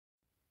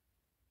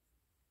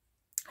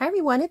Hi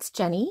everyone, it's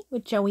Jenny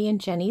with Joey and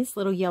Jenny's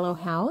Little Yellow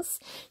House.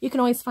 You can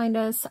always find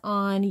us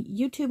on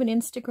YouTube and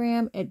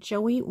Instagram at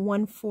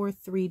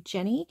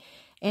Joey143Jenny,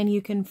 and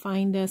you can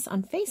find us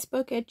on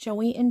Facebook at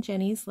Joey and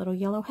Jenny's Little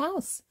Yellow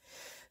House.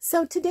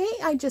 So today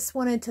I just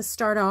wanted to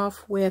start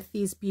off with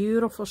these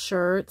beautiful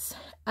shirts.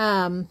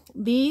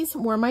 These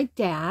were my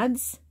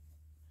dad's.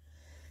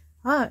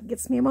 It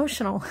gets me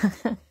emotional.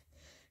 I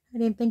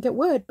didn't think it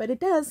would, but it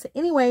does.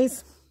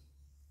 Anyways,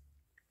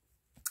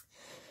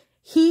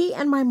 he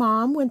and my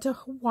mom went to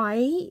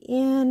Hawaii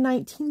in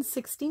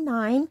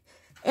 1969,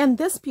 and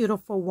this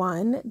beautiful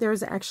one,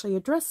 there's actually a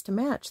dress to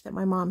match that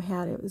my mom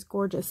had. It was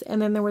gorgeous.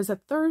 And then there was a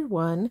third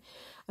one,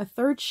 a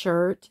third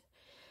shirt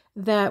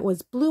that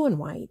was blue and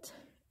white.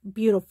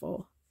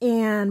 Beautiful.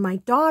 And my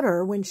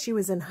daughter, when she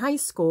was in high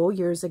school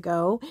years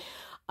ago,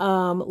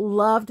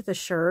 loved the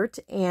shirt,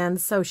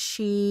 and so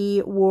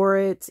she wore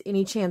it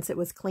any chance it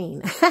was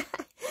clean.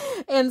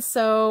 And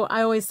so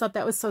I always thought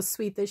that was so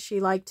sweet that she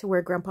liked to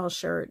wear Grandpa's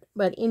shirt.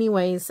 But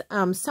anyways,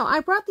 so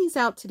I brought these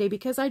out today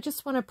because I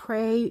just want to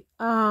pray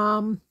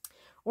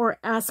or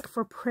ask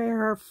for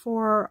prayer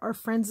for our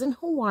friends in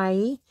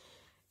Hawaii,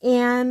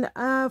 and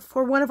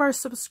for one of our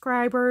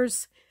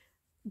subscribers'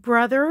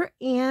 brother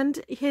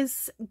and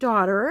his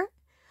daughter,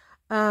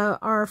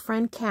 our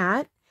friend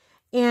Kat.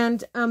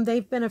 And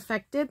they've been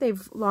affected.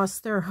 They've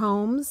lost their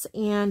homes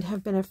and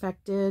have been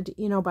affected,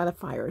 you know, by the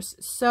fires.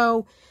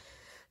 So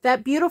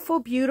that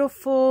beautiful,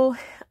 beautiful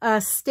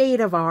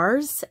state of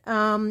ours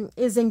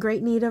is in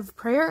great need of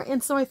prayer.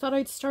 And so I thought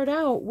I'd start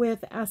out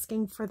with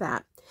asking for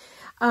that.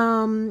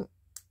 And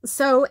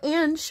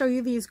show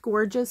you these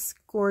gorgeous,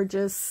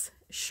 gorgeous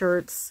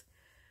shirts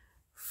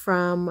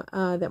from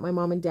that my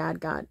mom and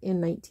dad got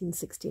in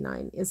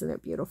 1969. Isn't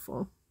it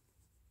beautiful?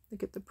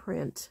 Look at the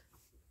print.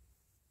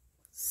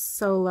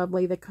 So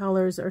lovely. The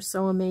colors are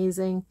so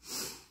amazing.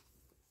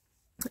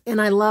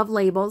 And I love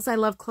labels. I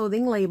love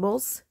clothing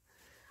labels.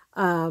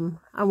 I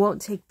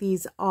won't take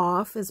these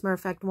off. As a matter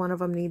of fact, one of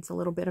them needs a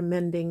little bit of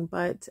mending,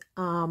 but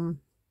I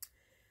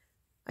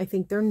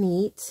think they're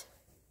neat.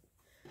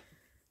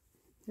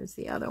 There's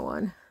the other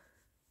one.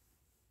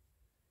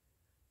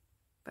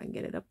 If I can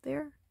get it up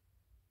there.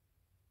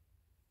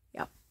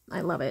 Yep,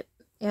 I love it.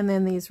 And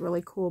then these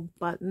really cool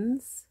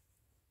buttons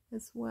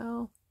as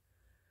well.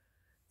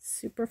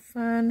 Super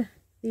fun.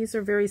 These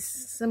are very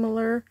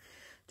similar,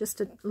 just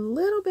a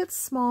little bit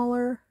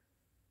smaller.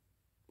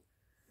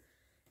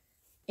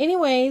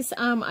 Anyways,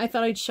 I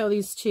thought I'd show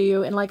these to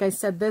you. And like I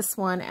said, this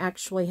one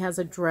actually has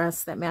a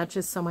dress that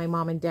matches. So my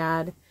mom and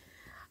dad,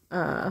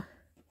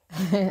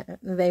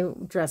 they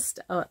dressed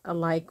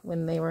alike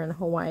when they were in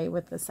Hawaii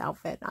with this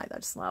outfit. I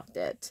just loved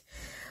it.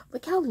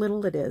 Look how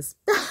little it is.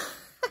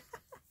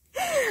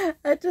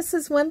 It just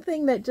is one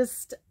thing that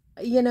just,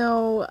 you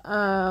know,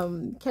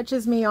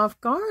 catches me off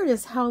guard,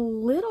 is how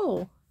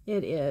little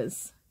it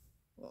is.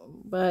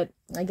 But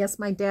I guess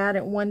my dad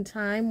at one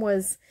time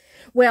was,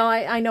 well,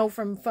 I know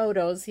from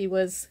photos, he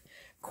was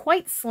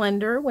quite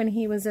slender when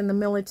he was in the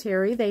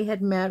military. They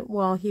had met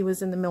while he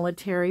was in the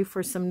military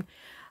for some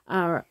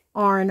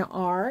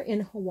R&R in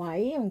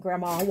Hawaii, and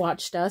Grandma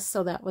watched us,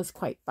 so that was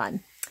quite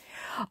fun.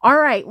 All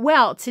right,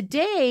 well,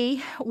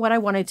 today what I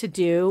wanted to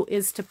do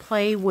is to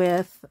play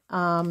with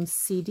my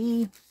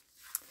CD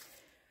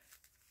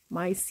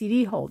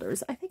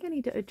holders. I think I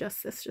need to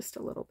adjust this just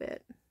a little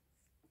bit.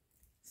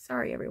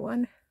 Sorry,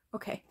 everyone.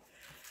 Okay.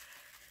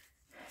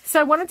 So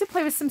I wanted to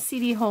play with some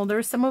CD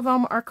holders. Some of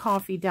them are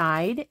coffee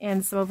dyed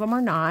and some of them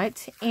are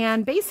not.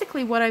 And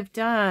basically what I've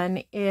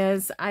done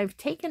is I've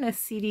taken a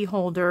CD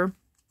holder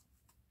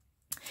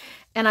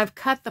and I've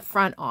cut the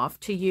front off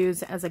to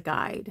use as a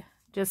guide,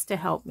 just to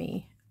help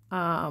me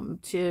to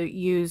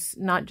use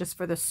not just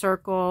for the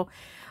circle,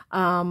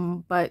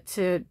 but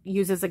to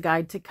use as a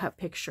guide to cut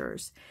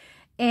pictures.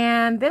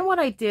 And then what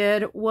I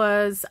did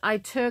was I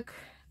took,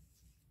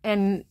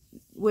 and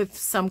with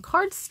some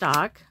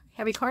cardstock,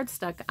 heavy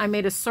cardstock, I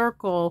made a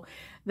circle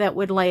that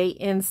would lay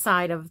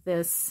inside of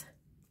this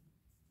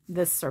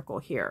circle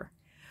here.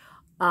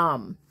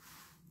 Can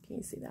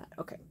you see that?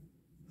 Okay.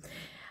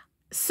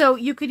 So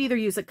you could either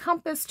use a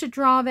compass to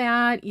draw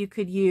that. You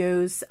could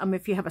use,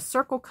 if you have a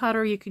circle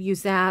cutter, you could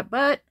use that.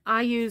 But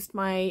I used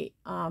my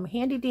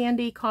handy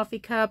dandy coffee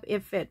cup.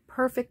 It fit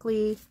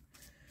perfectly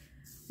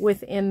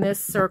within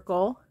this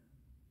circle,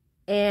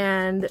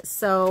 and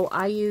so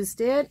I used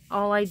it.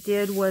 All I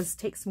did was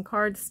take some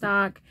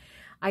cardstock,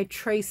 I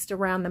traced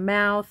around the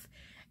mouth,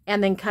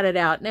 and then cut it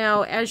out.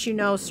 Now, as you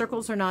know,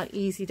 circles are not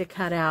easy to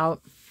cut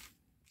out,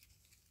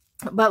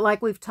 but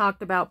like we've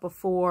talked about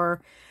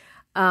before,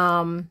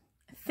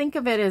 think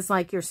of it as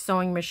like your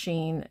sewing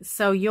machine.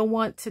 So you'll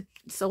want to,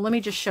 so let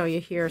me just show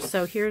you here.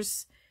 So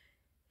here's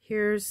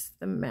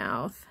the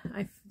mouth.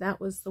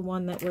 That was the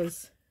one that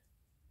was,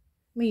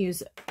 let me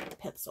use a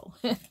pencil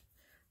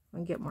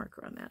and get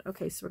marker on that.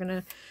 Okay, so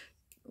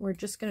we're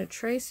just gonna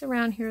trace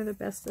around here the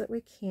best that we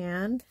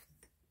can.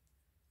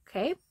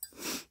 Okay.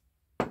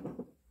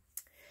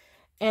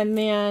 And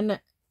then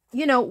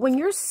you know, when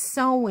you're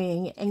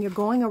sewing and you're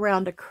going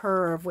around a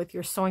curve with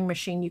your sewing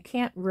machine, you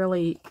can't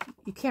really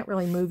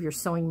move your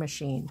sewing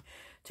machine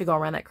to go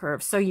around that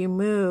curve. So you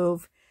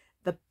move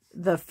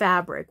the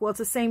fabric. Well, it's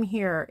the same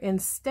here.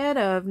 Instead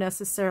of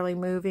necessarily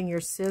moving your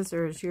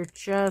scissors, you're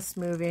just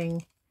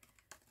moving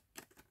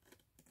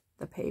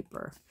the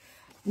paper.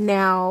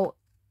 Now,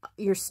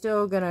 you're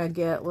still gonna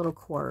get little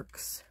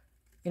quirks,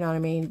 you know what I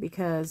mean,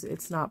 because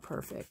it's not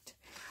perfect,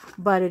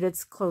 but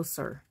it's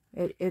closer.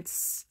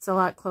 It's a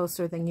lot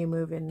closer than you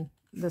moving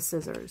the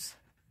scissors.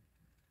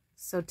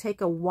 So take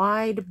a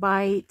wide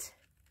bite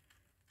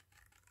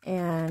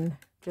and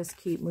just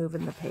keep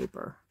moving the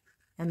paper.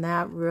 And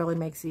that really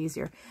makes it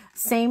easier.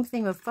 Same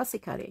thing with fussy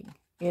cutting,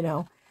 you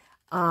know.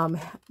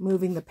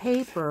 Moving the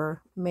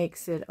paper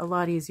makes it a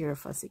lot easier to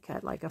fussy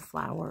cut, like a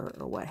flower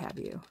or what have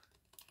you.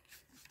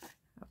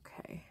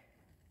 Okay.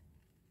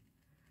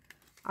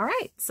 All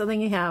right, so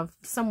then you have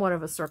somewhat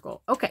of a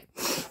circle. Okay,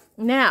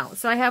 now,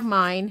 so I have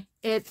mine.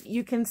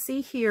 You can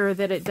see here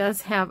that it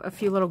does have a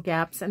few little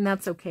gaps, and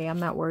that's okay. I'm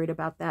not worried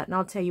about that, and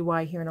I'll tell you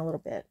why here in a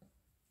little bit.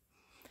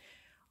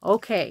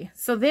 Okay,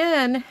 so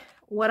then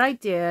what I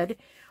did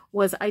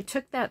was I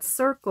took that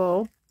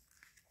circle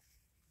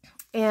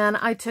and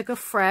I took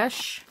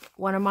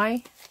one of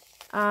my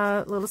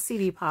little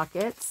CD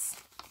pockets,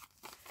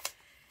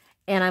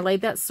 and I laid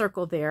that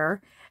circle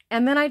there.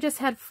 And then I just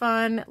had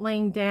fun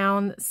laying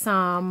down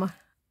some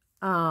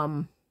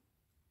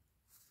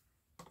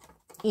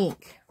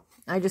ink.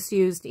 I just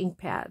used ink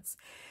pads.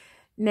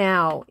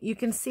 Now, you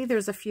can see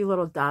there's a few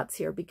little dots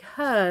here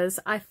because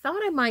I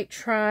thought I might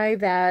try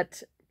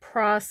that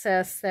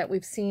process that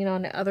we've seen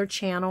on other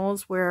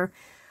channels where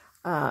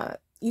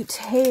you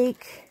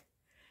take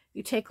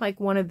like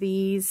one of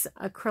these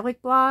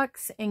acrylic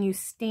blocks and you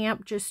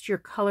stamp just your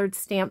colored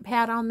stamp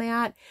pad on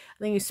that.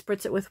 And then you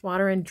spritz it with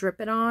water and drip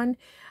it on.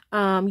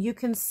 You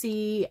can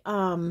see, I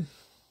want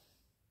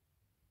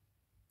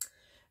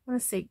to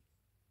say,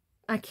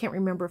 I can't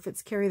remember if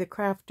it's Carrie the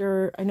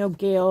Crafter. I know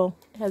Gail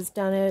has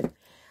done it.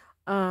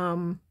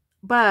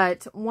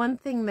 But one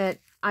thing that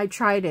I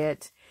tried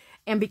it,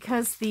 and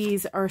because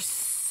these are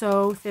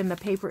so thin, the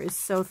paper is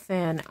so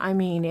thin, I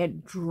mean,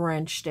 it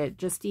drenched it,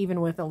 just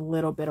even with a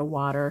little bit of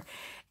water.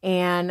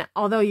 And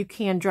although you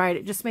can dry it,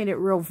 it just made it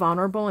real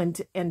vulnerable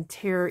and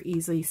tear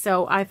easily.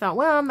 So I thought,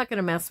 well, I'm not going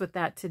to mess with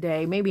that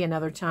today, maybe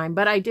another time.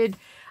 But I did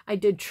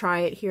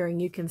try it here,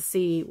 and you can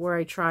see where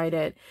I tried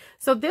it.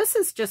 So this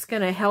is just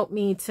going to help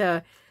me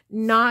to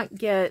not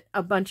get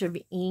a bunch of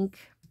ink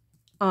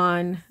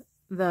on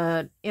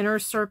the inner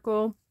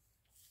circle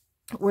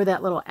where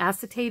that little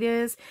acetate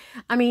is.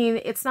 I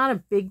mean, it's not a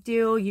big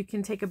deal. You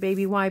can take a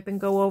baby wipe and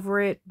go over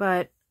it,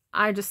 but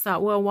I just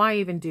thought, well, why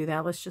even do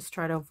that? Let's just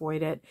try to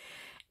avoid it.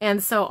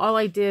 And so all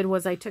I did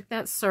was I took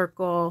that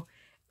circle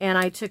and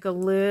I took a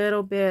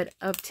little bit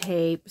of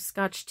tape,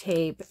 Scotch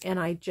tape, and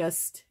I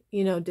just,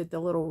 you know, did the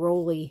little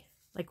roly,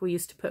 like we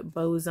used to put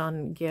bows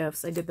on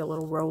gifts. I did the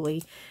little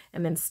roly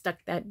and then stuck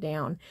that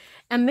down.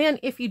 And then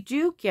if you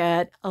do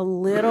get a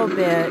little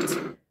bit,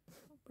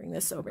 bring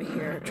this over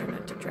here, try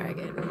not to drag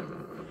it.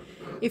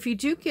 If you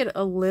do get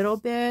a little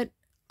bit,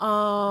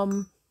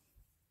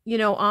 you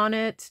know, on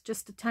it,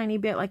 just a tiny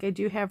bit, like I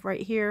do have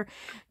right here,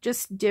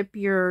 just dip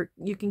you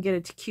can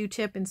get a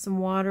Q-tip in some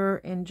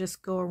water and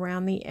just go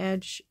around the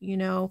edge, you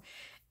know,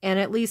 and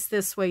at least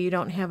this way you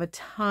don't have a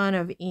ton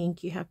of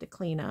ink you have to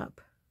clean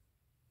up.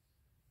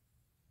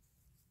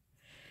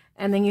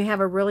 And then you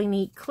have a really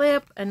neat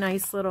clip, a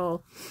nice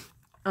little,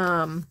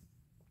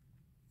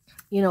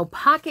 you know,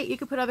 pocket you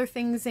could put other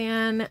things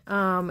in.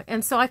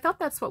 And so I thought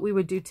that's what we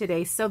would do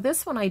today. So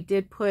this one I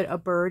did put a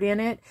bird in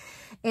it.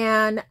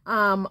 And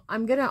I'm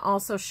going to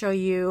also show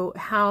you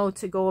how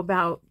to go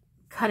about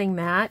cutting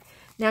that.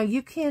 Now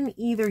you can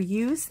either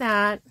use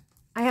that.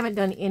 I haven't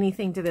done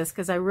anything to this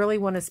because I really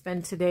want to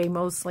spend today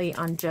mostly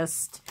on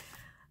just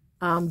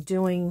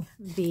doing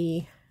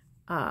the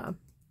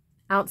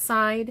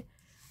outside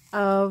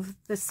of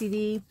the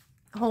CD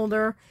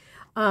holder.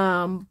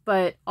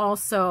 But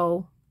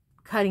also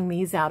cutting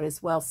these out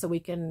as well, so we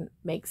can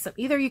make some,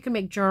 either you can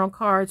make journal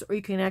cards or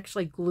you can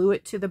actually glue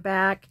it to the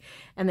back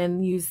and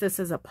then use this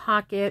as a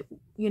pocket,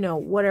 you know,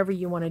 whatever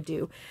you want to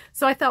do.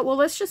 So I thought, well,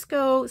 let's just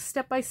go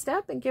step by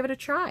step and give it a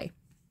try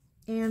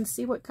and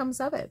see what comes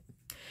of it.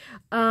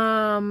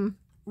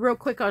 Real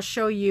quick, I'll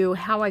show you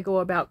how I go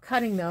about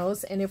cutting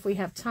those, and if we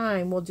have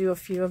time, we'll do a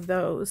few of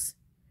those.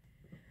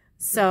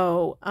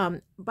 So,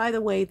 by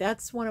the way,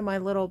 that's one of my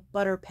little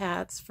butter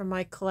pats from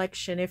my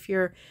collection. If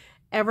you're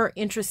ever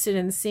interested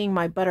in seeing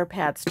my butter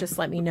pats, just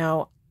let me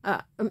know.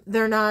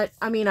 They're not,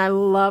 I mean, I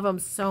love them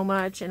so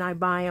much and I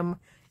buy them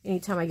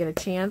anytime I get a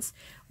chance,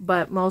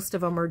 but most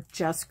of them are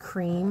just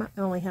cream. I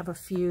only have a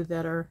few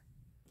that are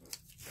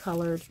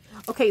colored.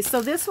 Okay,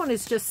 so this one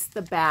is just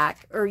the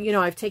back, or, you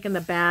know, I've taken the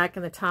back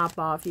and the top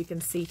off. You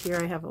can see here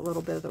I have a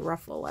little bit of the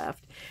ruffle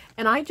left.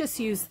 And I just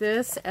use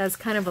this as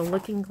kind of a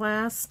looking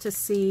glass to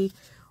see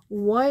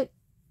what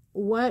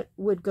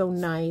would go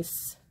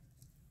nice.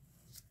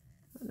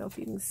 I don't know if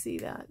you can see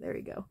that. There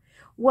you go.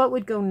 What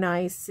would go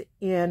nice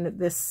in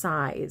this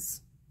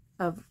size?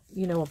 of,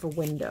 you know, of a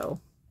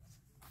window.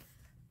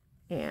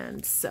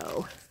 And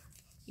so,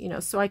 you know,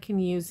 so I can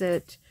use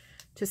it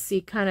to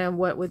see kind of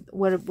what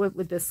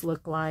would this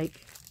look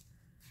like,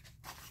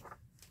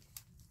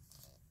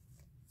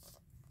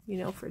 you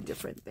know, for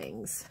different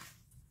things.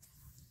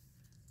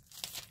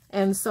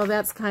 And so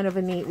that's kind of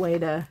a neat way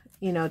to,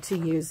 you know, to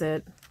use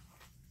it.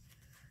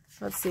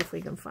 Let's see if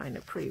we can find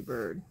a pretty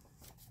bird.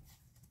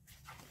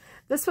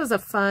 This was a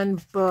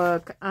fun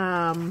book.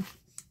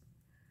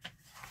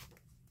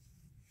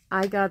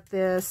 I got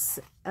this,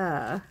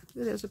 ooh,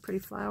 there's a pretty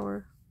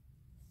flower.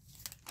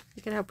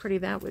 Look at how pretty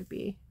that would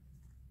be.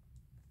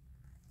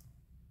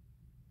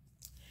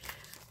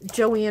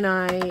 Joey and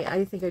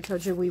I think I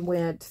told you we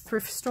went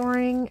thrift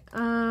storing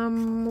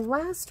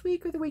last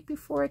week or the week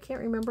before, I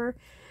can't remember.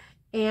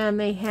 And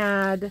they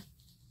had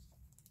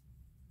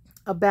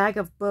a bag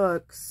of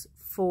books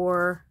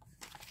for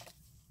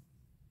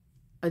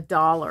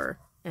 $1.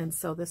 And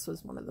so this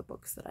was one of the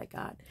books that I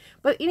got.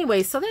 But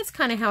anyway, so that's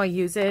kind of how I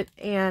use it.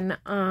 And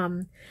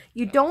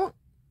you don't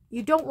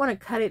want to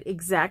cut it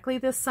exactly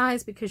this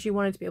size because you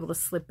want it to be able to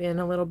slip in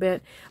a little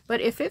bit. But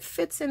if it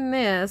fits in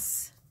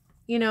this,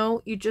 you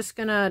know, you're just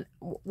gonna,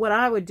 what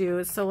I would do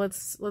is, so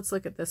let's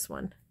look at this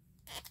one.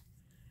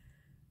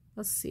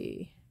 Let's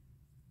see.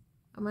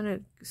 I'm gonna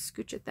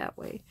scooch it that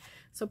way.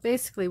 So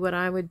basically what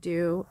I would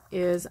do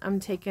is I'm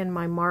taking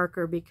my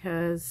marker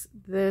because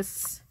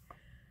this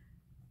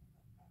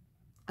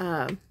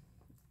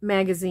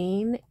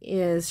magazine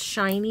is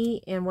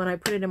shiny, and when I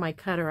put it in my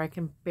cutter I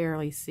can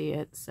barely see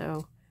it.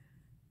 So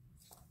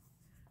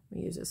let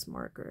me use this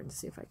marker and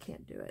see if I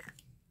can't do it.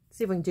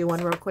 See if we can do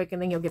one real quick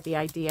and then you'll get the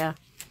idea.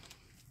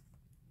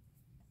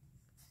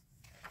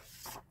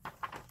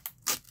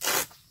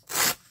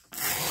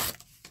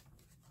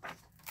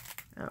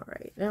 All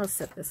right, now let's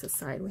set this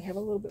aside. We have a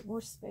little bit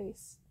more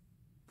space.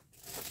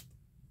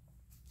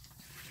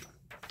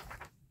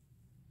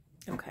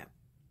 Okay.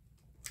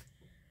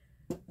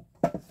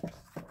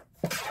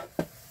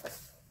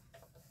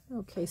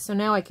 Okay, so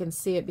now I can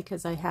see it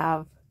because I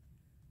have,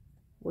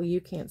 well,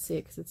 you can't see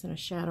it because it's in a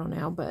shadow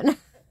now, but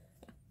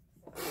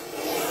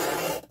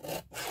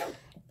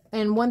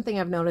and one thing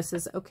I've noticed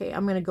is, okay,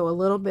 I'm going to go a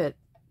little bit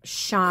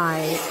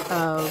shy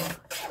of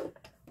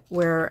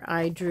where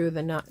I drew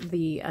the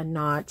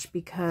notch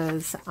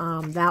because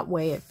that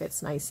way it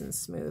fits nice and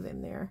smooth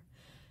in there.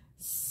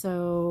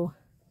 So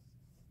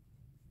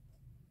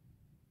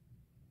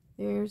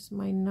there's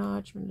my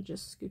notch. I'm going to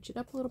just scooch it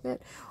up a little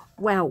bit.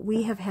 Wow,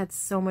 we have had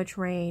so much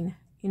rain.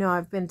 You know,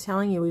 I've been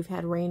telling you we've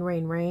had rain,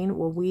 rain, rain.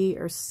 Well, we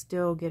are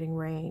still getting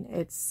rain.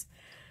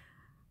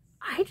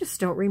 I just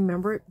don't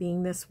remember it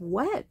being this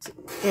wet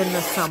in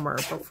the summer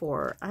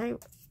before.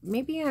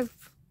 Maybe I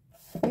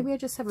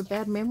just have a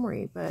bad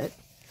memory, but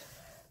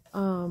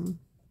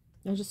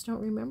I just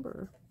don't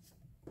remember.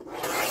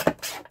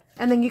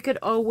 And then you could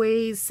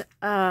always,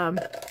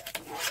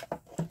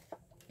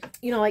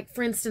 you know, like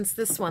for instance,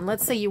 this one,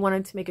 let's say you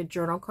wanted to make a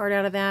journal card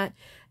out of that,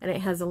 and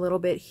it has a little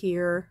bit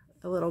here,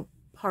 a little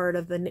part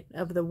of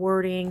the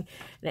wording,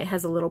 and it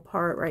has a little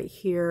part right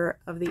here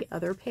of the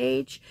other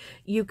page.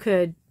 You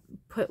could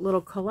put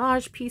little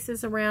collage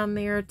pieces around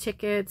there,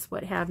 tickets,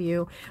 what have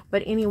you.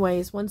 But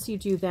anyways, once you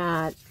do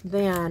that,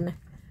 then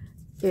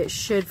it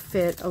should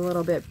fit a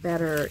little bit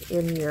better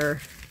in your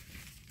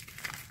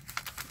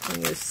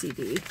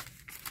CD.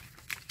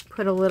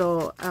 Put a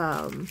little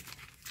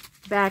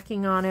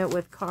backing on it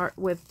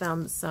with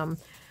some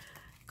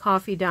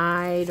coffee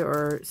dyed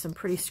or some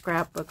pretty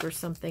scrapbook or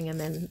something, and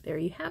then there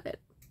you have it.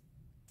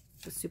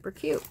 It's super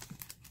cute.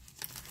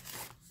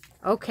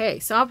 Okay,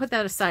 so I'll put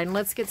that aside and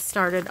let's get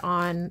started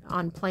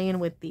on playing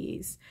with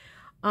these.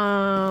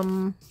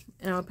 And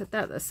I'll put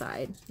that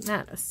aside.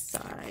 Get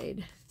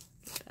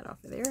that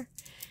off of there.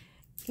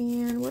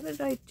 And what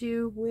did I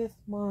do with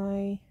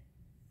my,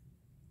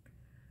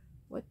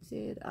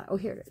 oh,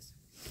 here it is.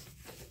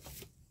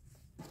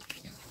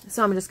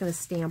 So I'm just going to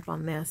stamp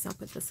on this. I'll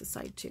put this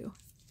aside too.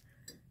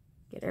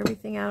 Get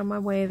everything out of my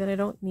way that I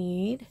don't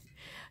need.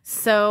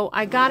 So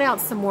I got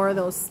out some more of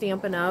those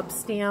Stampin' Up!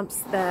 Stamps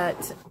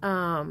that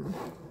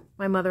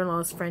my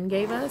mother-in-law's friend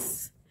gave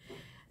us.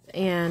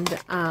 And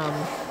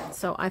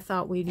so I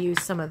thought we'd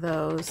use some of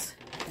those.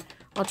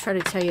 I'll try to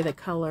tell you the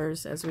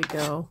colors as we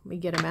go. Let me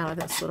get them out of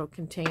this little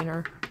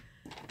container.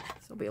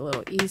 So it'll be a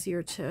little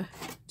easier to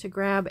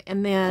grab.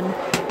 And then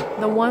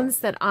the ones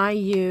that I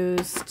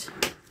used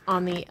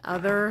on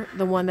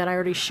the one that I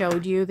already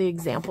showed you, the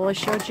example I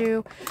showed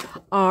you,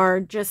 are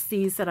just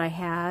these that I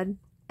had.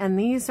 And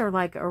these are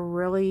like a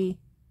really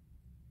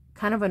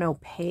kind of an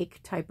opaque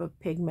type of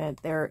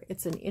pigment.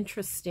 It's an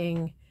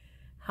interesting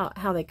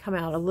how they come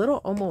out, a little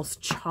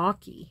almost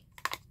chalky.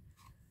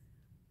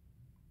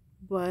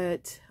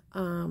 But,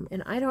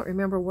 and I don't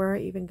remember where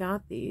I even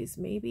got these.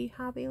 Maybe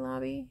Hobby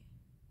Lobby?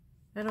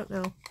 I don't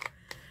know.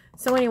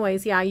 So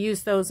anyways, yeah, I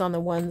used those on the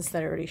ones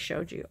that I already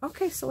showed you.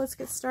 Okay, so let's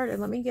get started.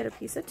 Let me get a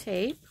piece of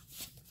tape.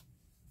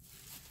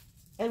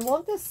 And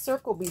won't this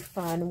circle be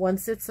fun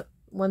once it's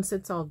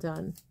all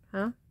done,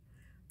 huh?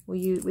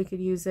 We could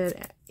use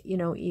it you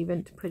know,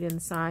 even to put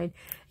inside.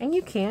 And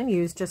you can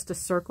use just a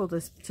circle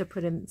to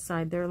put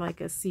inside there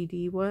like a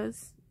CD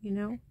was, you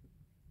know.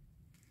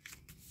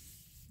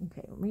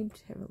 Okay, let me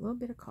have a little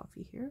bit of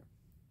coffee here.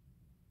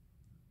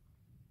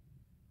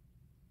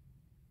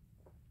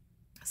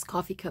 This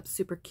coffee cup's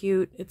super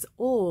cute. It's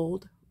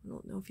old. I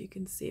don't know if you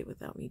can see it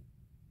without me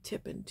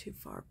tipping too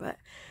far, but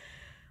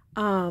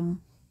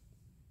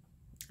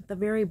at the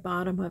very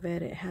bottom of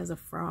it, it has a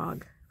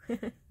frog.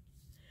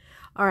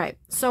 All right,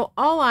 so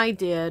all I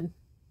did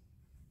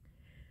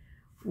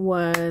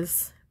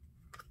was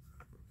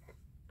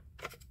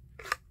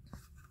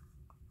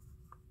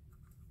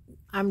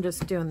I'm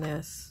just doing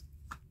this.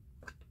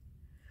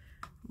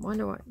 I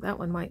wonder what that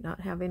one might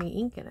not have any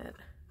ink in it.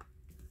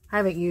 I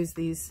haven't used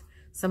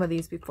some of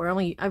these before.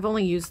 I've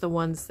only used the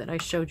ones that I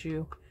showed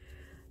you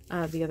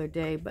the other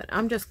day, but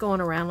I'm just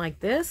going around like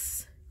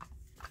this.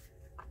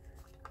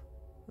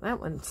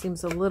 That one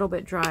seems a little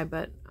bit dry,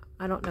 but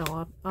I don't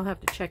know. I'll have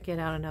to check it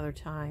out another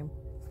time.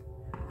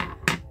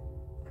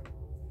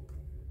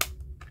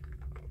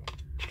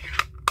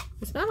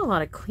 There's not a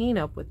lot of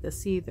cleanup with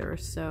this either,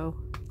 so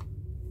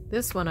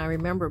this one I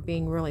remember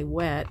being really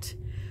wet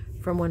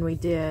from when we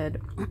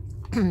did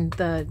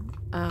the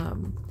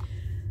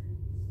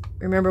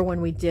remember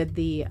when we did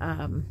the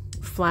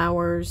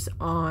flowers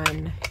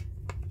on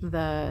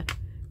the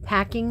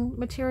packing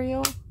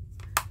material?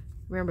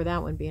 Remember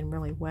that one being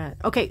really wet.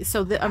 Okay,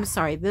 so I'm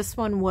sorry, this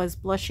one was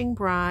Blushing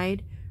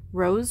Bride,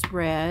 Rose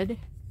Red.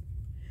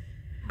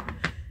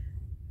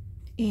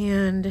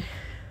 And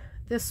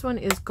this one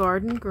is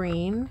Garden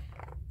Green.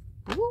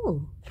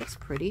 Ooh, that's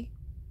pretty.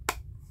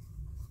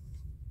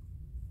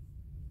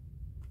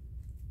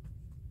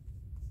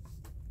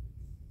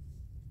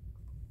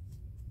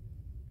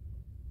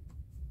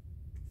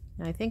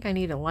 And I think I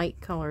need a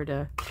light color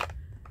to...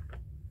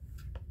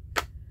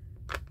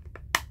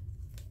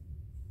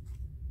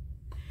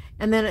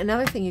 And then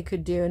another thing you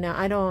could do, now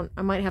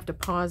I might have to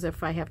pause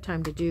if I have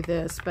time to do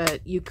this,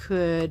 but you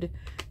could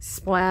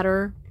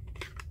splatter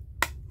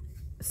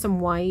some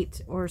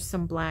white or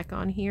some black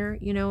on here.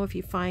 You know, if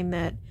you find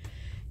that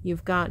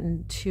you've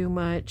gotten too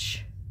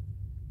much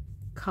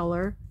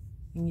color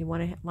and you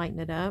want to lighten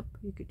it up,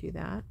 you could do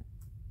that.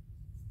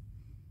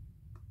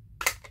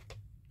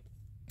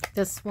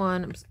 This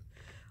one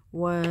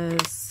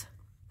was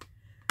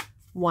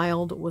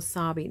Wild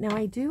Wasabi. Now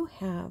I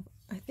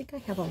think I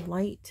have a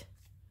light.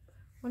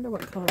 I wonder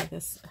what color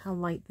how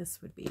light this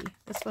would be.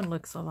 This one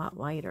looks a lot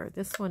lighter.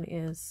 This one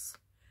is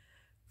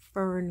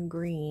Fern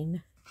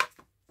Green.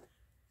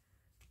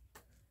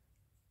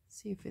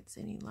 See if it's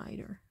any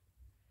lighter.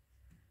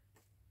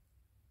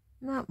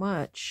 Not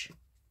much.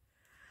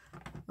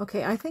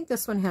 Okay, I think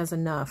this one has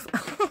enough.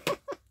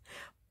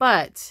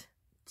 But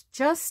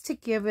just to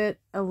give it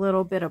a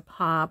little bit of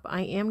pop,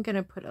 I am going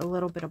to put a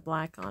little bit of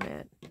black on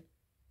it.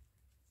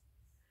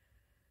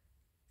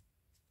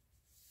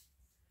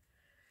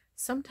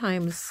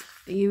 Sometimes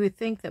you would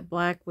think that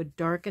black would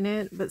darken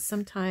it, but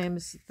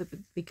sometimes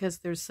because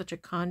there's such a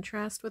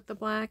contrast with the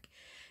black,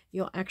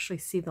 you'll actually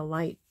see the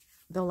light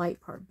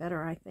part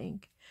better, I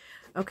think.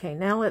 Okay,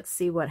 now let's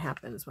see what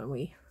happens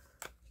when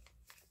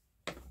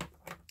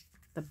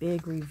the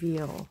big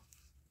reveal.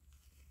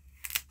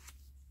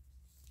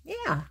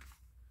 Yeah.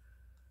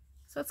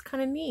 So it's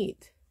kind of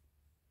neat.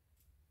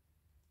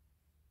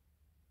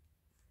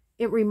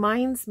 It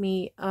reminds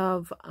me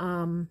of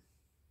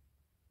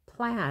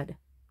plaid.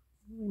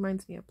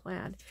 Reminds me of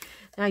plaid.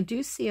 And I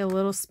do see a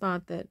little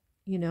spot that,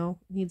 you know,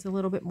 needs a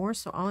little bit more.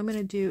 So all I'm going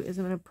to do is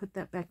I'm going to put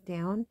that back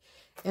down,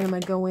 and I'm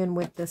going to go in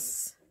with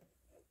this.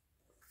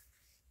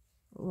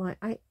 I'm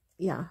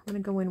going to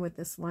go in with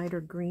this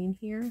lighter green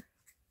here.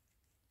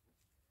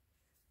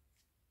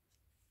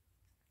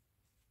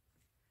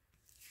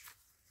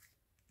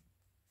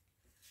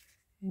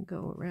 And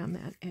go around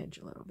that edge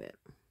a little bit.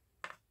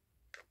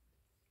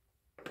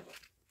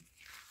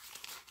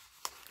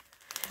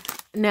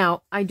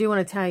 Now, I do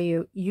want to tell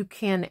you, you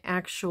can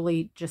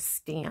actually just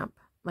stamp.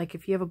 Like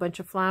if you have a bunch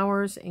of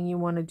flowers and you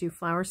want to do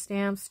flower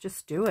stamps,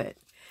 just do it.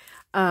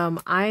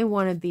 I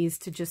wanted these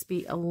to just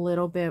be a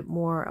little bit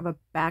more of a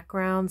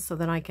background so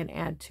that I can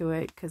add to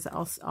it, because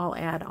I'll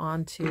add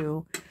on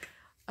to,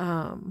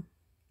 you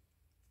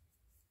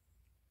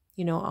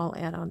know, I'll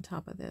add on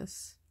top of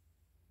this.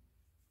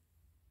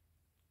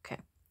 Okay.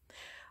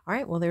 All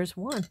right, well, there's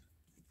one.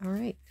 All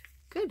right,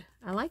 good.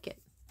 I like it.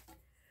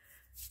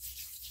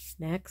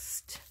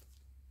 Next.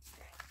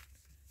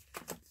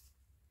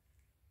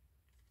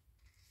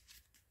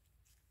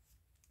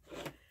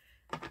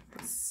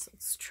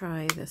 Let's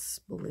try this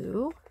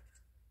blue.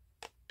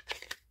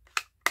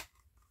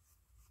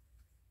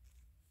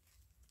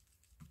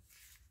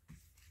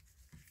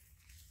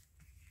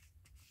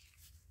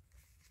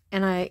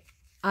 And I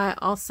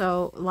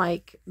also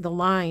like the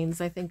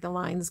lines. I think the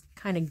lines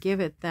kind of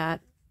give it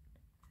that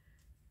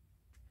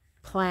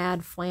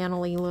plaid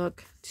flannel-y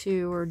look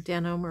too, or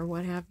denim or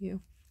what have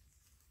you.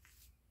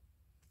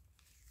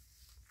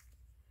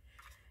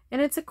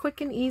 And it's a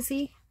quick and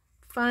easy,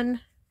 fun.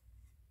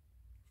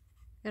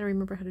 Gotta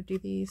remember how to do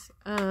these.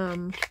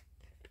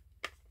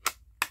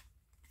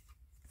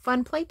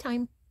 Fun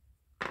playtime.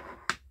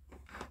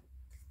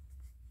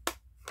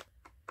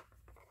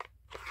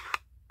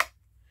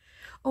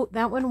 Oh,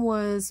 that one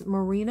was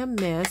Marina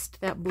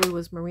Mist. That blue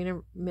was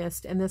Marina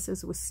Mist. And this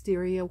is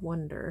Wisteria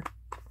Wonder.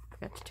 I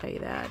forgot to tell you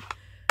that.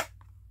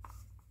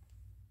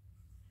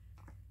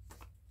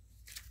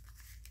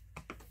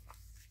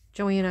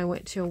 Joey and I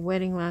went to a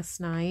wedding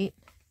last night.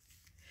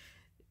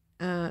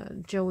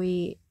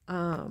 Joey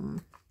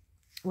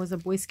was a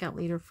Boy Scout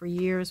leader for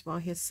years while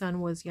his son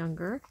was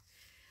younger.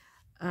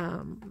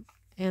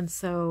 And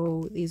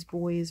so these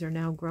boys are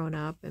now grown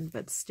up,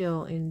 but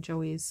still in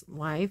Joey's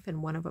life.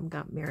 And one of them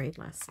got married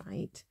last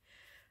night.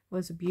 It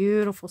was a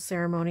beautiful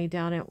ceremony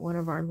down at one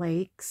of our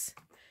lakes.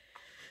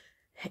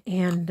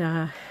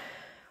 And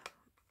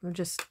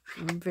just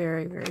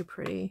very, very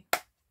pretty.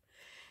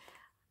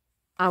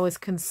 I was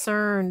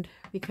concerned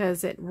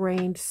because it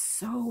rained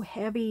so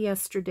heavy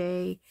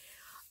yesterday.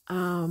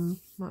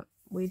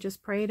 We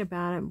just prayed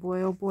about it.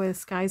 Boy, oh boy, the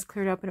skies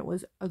cleared up and it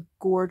was a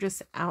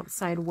gorgeous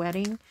outside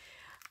wedding.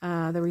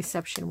 The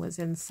reception was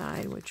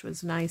inside, which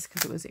was nice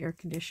because it was air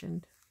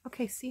conditioned.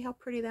 Okay, see how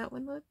pretty that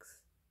one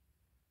looks?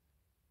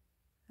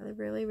 I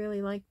really,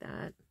 really like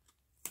that.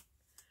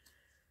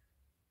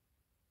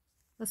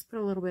 Let's put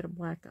a little bit of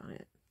black on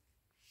it.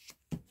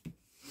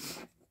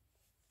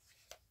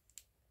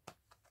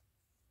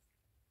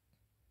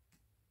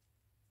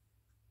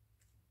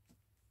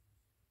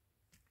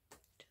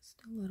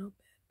 Just a little bit.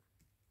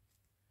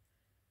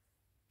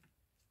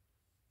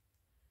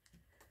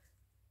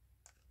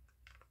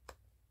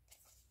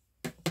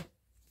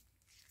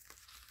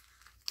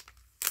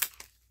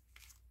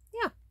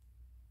 Yeah.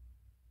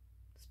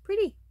 It's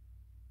pretty.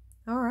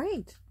 All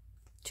right.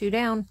 2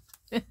 down.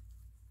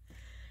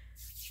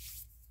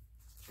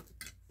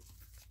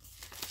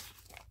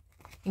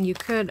 And you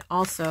could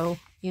also,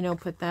 you know,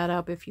 put that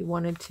up if you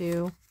wanted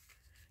to.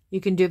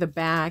 You can do the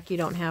back. You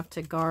don't have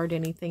to guard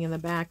anything in the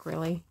back,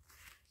 really.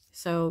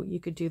 So you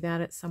could do that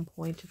at some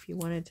point if you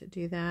wanted to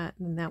do that.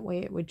 And that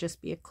way it would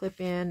just be a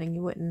clip-in and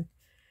you wouldn't,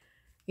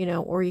 you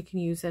know, or you can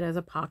use it as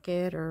a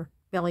pocket or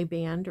belly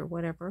band or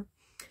whatever.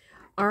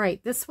 All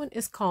right, this one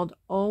is called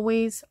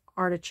Always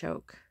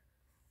Artichoke.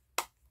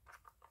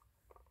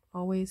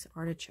 Always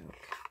Artichoke.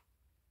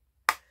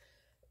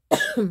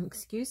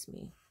 Excuse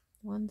me.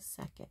 1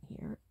 second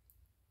here.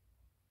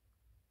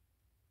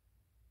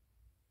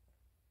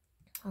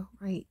 All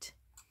right.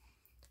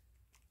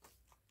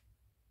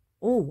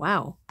 Oh,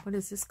 wow. What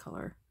is this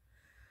color?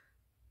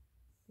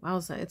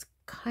 Wowza. It's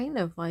kind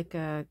of like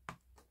a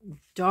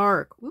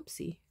dark,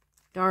 whoopsie,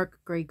 dark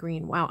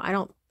gray-green. Wow, I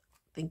don't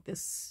think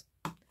this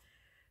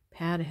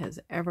pad has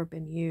ever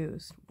been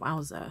used.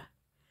 Wowza.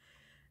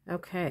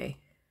 Okay.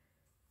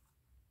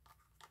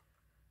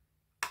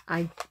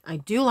 I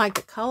do like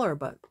the color,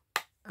 but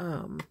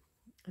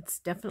it's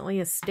definitely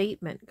a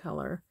statement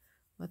color.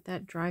 Let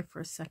that dry for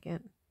a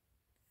second.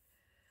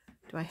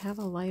 Do I have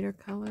a lighter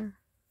color?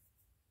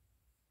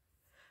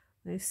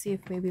 Let me see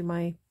if maybe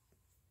my...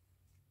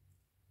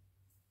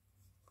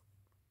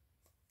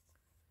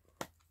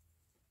 Let's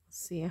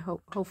see,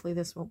 hopefully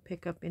this won't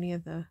pick up any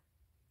of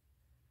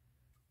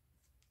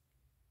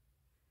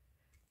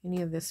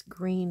this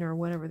green or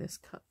whatever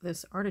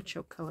this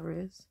artichoke color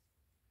is.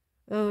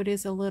 Oh, it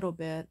is a little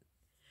bit.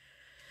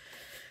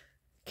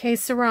 Que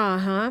sera,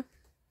 huh?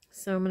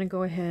 So I'm going to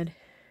go ahead.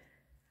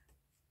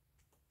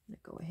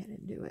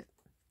 And do it.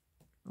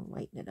 I'll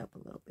lighten it up a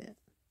little bit.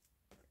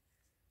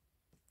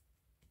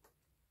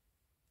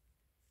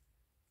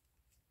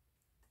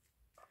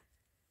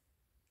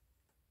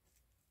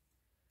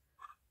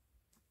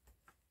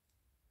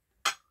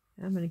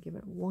 I'm going to give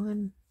it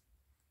 1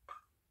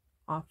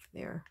 off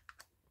there.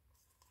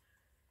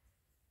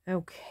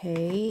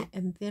 Okay,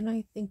 and then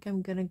I think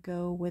I'm going to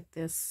go with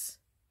this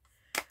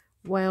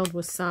Wild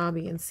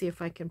Wasabi and see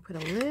if I can put a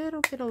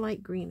little bit of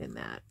light green in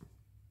that.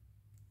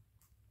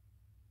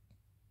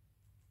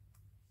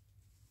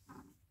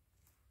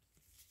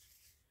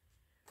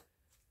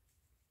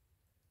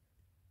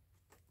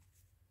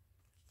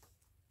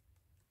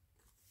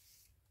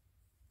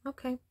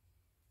 Okay.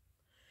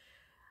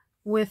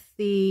 With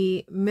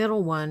the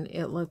middle one,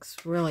 it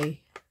looks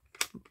really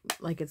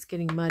like it's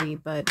getting muddy,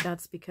 but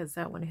that's because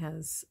that one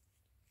has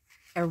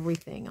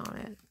everything on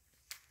it.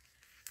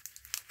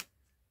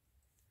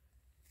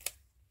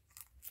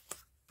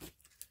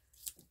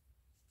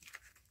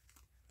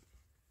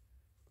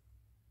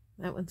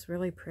 That one's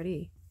really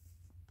pretty.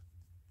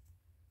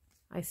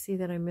 I see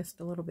that I missed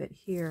a little bit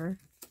here.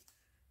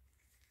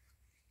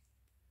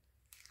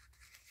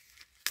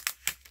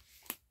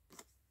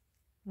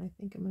 I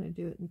think I'm going to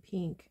do it in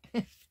pink.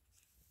 Get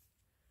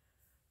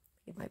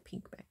my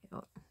pink back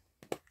out.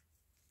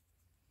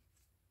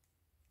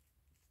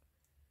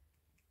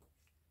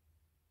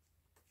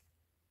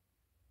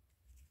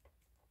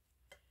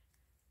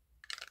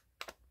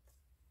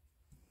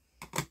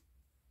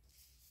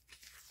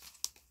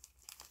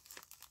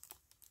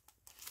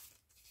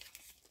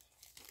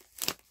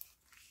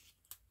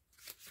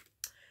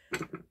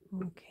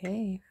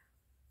 Okay.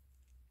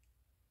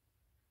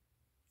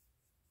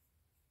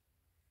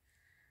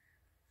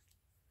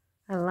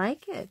 I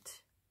like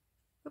it.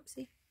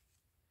 Oopsie.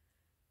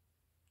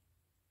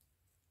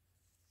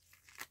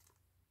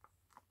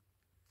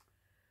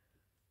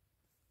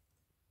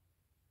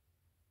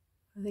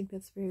 I think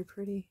that's very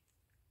pretty.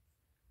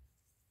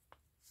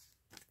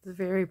 It's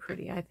very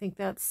pretty. I think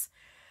that's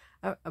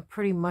a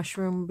pretty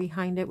mushroom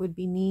behind it would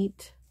be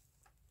neat.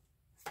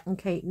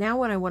 Okay, now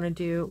what I want to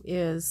do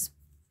is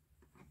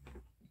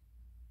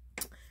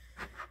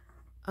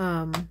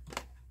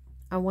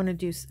I want to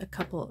do a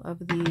couple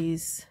of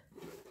these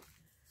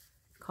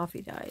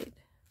coffee dyed.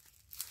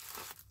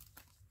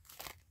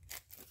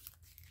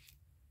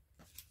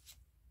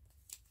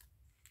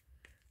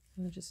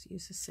 I'm going to just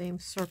use the same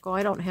circle.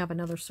 I don't have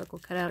another circle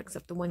cut out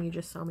except the one you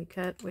just saw me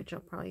cut, which I'll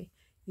probably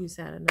use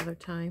that another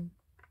time.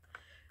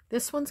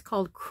 This one's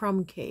called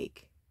Crumb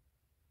Cake.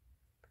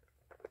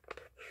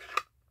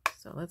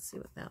 So let's see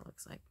what that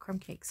looks like. Crumb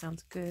Cake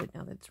sounds good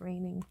now that it's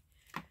raining.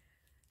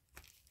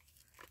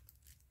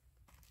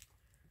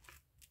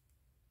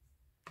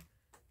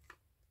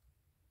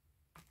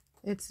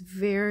 It's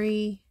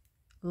very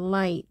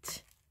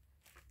light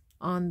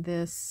on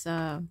this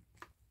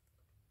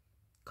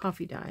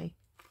coffee dye,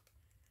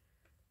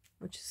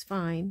 which is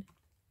fine.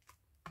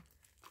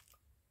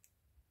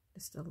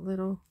 Just a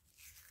little,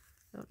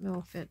 I don't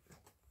know if it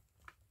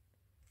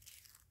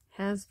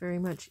has very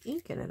much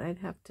ink in it. I'd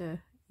have to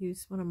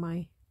use one of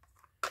my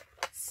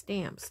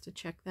stamps to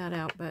check that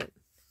out, but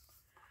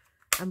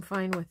I'm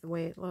fine with the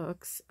way it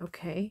looks.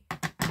 Okay,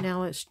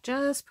 now let's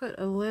just put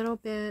a little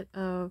bit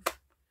of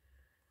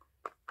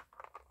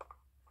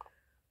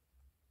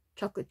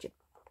chocolate chip.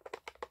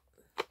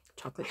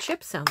 Chocolate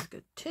chip sounds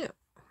good too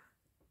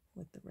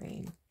with the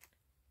rain.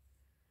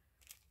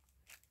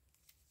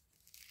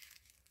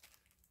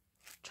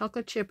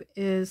 Chocolate chip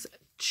is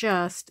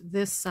just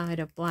this side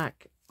of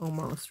black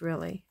almost,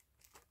 really.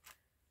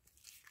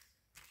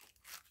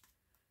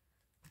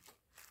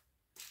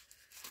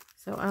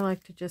 So I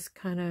like to just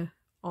kind of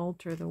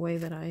alter the way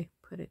that I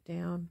put it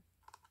down.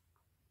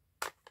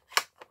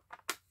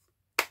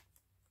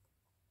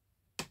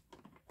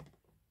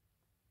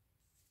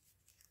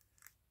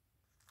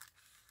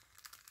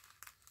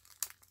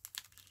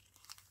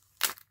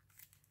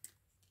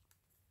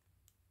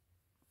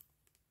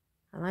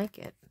 I like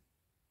it.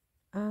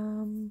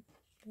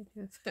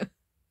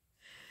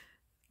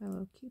 My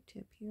little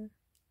Q-tip here.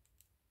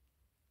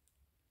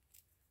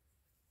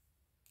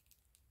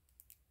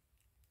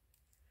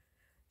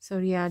 So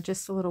yeah,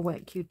 just a little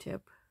wet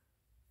Q-tip.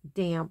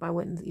 Damp. I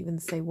wouldn't even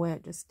say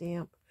wet, just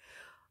damp.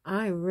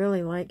 I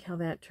really like how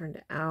that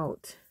turned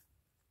out.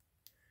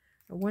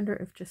 I wonder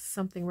if just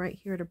something right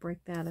here to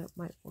break that up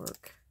might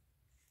work.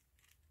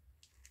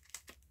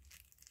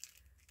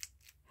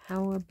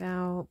 How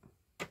about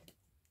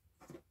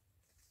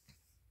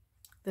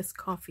this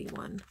coffee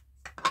one?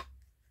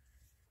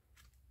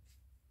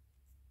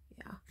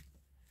 Yeah.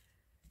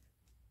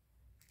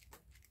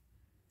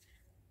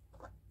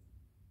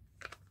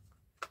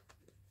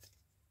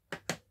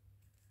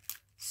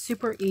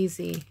 Super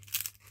easy.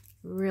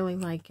 Really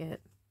like it.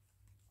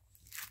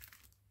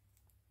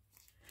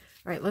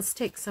 All right, let's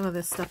take some of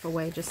this stuff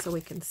away just so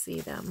we can see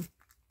them.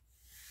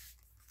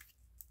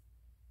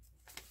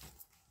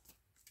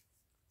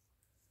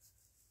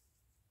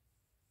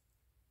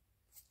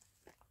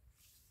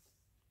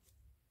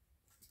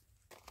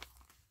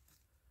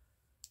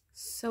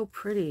 So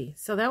pretty.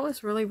 So that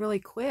was really, really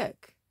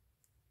quick.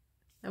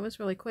 That was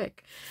really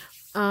quick.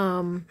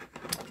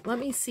 Let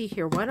me see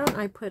here. Why don't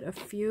I put a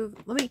few,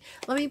 let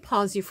me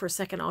pause you for a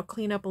second. I'll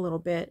clean up a little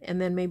bit and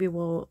then maybe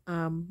we'll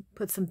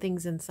put some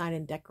things inside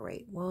and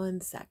decorate.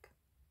 One sec.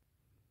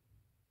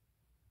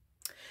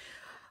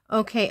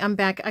 Okay, I'm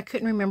back. I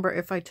couldn't remember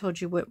if I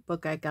told you what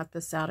book I got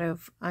this out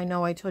of. I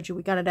know I told you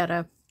we got it at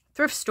a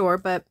thrift store,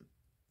 but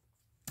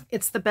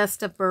it's The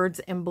Best of Birds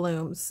and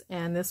Blooms,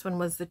 and this one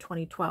was the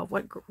 2012.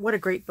 What a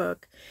great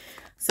book.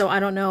 So I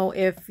don't know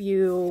if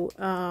you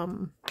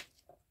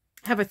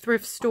have a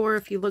thrift store,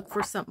 if you look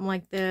for something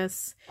like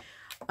this,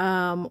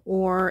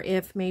 or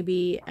if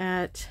maybe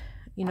at,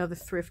 you know, the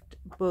thrift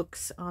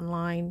books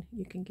online,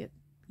 you can get,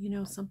 you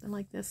know, something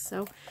like this.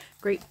 So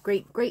great,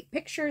 great, great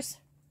pictures.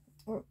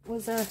 It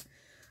was a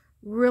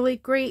really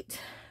great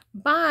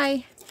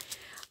buy.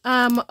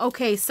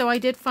 Okay, so I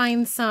did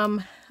find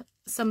some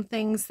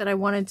things that I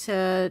wanted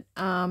to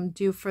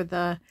do for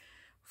the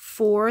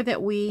 4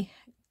 that we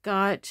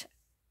got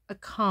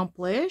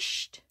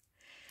accomplished.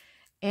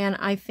 And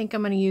I think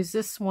I'm going to use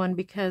this one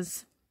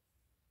because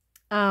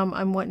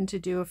I'm wanting to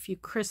do a few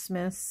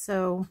Christmas.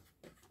 So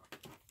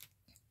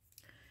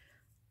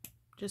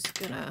just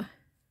going to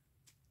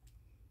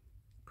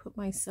put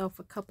myself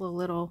a couple of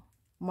little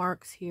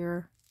marks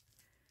here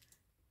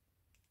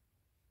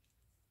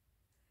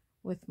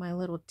with my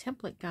little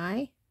template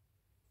guy.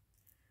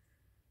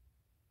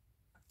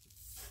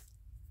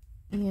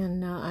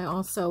 And I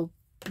also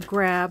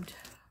grabbed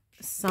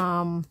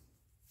some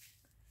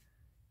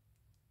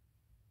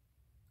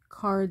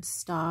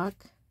cardstock.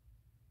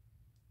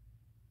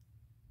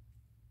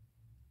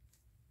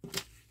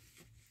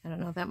 I don't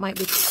know, that might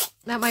be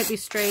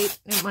straight.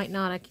 It might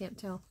not, I can't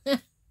tell.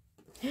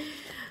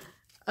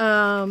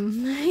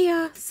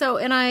 Yeah, so,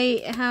 and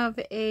I have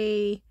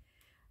a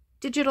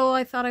digital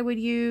I thought I would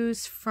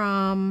use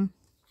from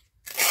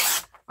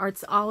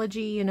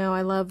Artsology. You know,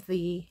 I love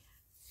the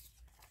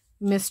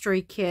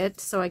mystery kit,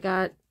 so I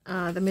got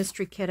the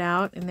mystery kit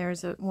out, and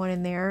there's one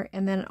in there,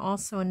 and then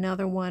also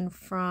another one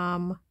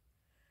from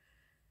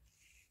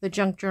the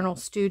Junk Journal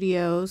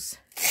Studios.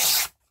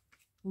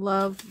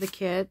 Love the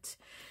kit.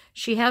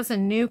 She has a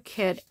new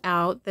kit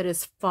out that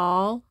is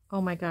fall.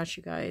 Oh my gosh,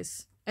 you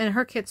guys. And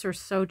her kits are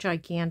so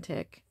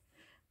gigantic.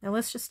 Now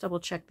let's just double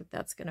check that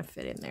that's going to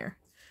fit in there.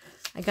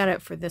 I got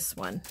it for this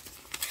one.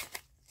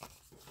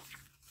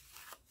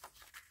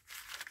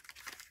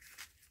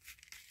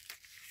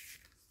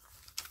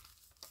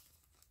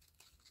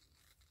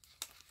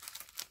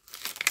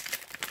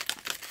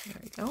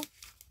 There we go.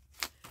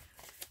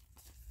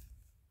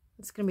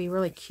 It's going to be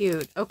really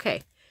cute.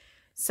 Okay.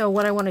 So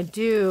what I want to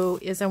do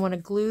is I want to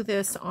glue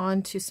this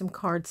onto some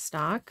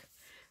cardstock.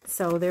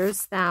 So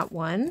there's that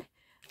one.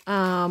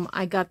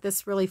 I got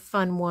this really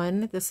fun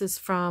one. This is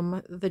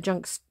from the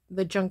Junk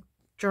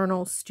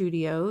Journal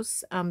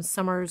Studios,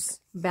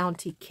 Summer's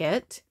Bounty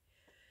Kit.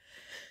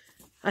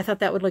 I thought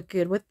that would look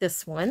good with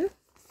this one.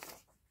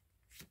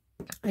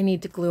 I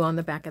need to glue on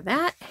the back of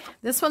that.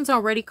 This one's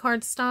already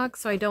cardstock,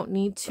 so I don't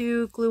need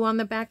to glue on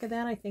the back of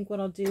that. I think what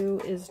I'll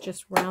do is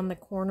just round the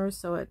corners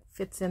so it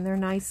fits in there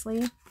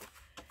nicely.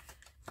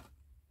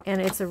 And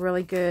it's a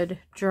really good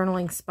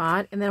journaling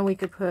spot. And then we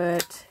could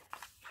put,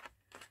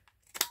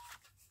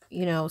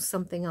 you know,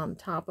 something on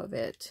top of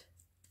it.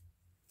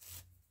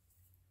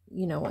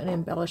 You know, an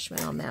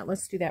embellishment on that.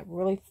 Let's do that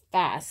really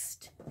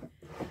fast.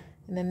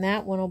 And then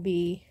that one will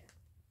be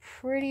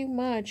pretty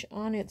much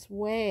on its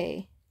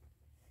way.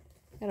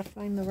 Gotta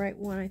find the right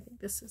one. I think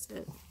this is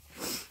it.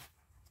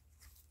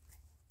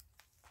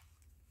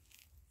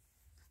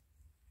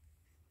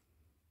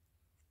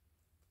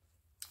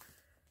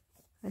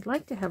 I'd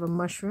like to have a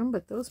mushroom,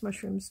 but those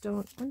mushrooms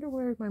don't. I wonder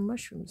where my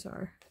mushrooms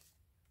are.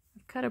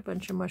 I've cut a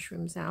bunch of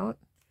mushrooms out.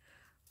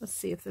 Let's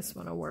see if this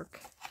one will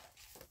work.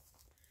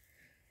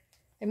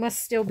 It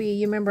must still be,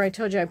 you remember I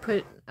told you I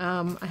put,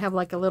 I have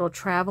like a little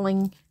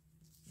traveling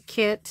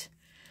kit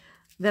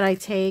that I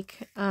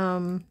take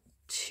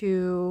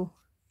to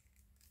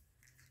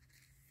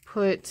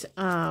put,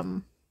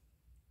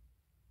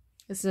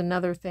 this is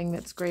another thing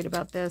that's great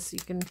about this. You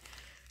can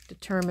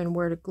determine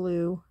where to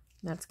glue.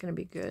 That's going to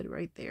be good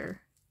right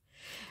there.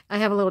 I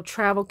have a little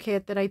travel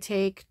kit that I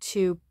take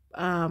to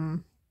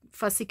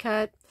fussy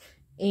cut,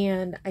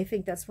 and I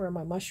think that's where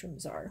my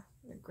mushrooms are.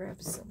 I'm going to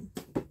grab some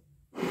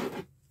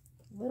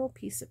little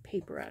piece of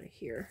paper out of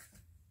here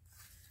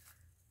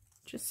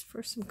just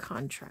for some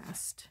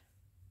contrast.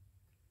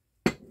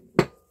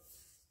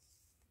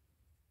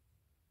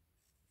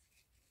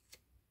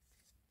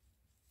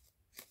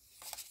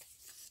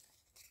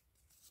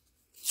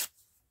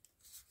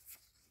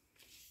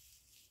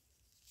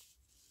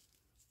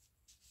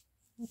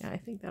 Yeah, I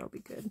think that'll be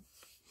good.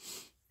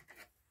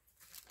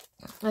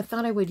 I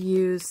thought I would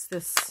use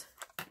this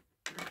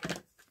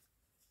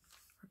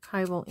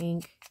archival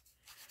ink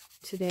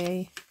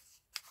today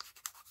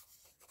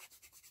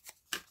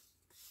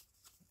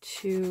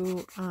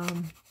to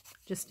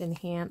just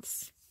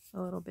enhance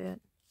a little bit.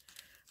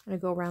 I'm going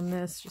to go around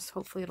this, just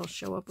hopefully it'll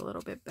show up a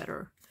little bit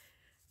better.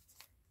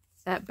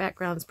 That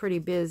background's pretty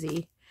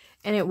busy,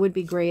 and it would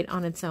be great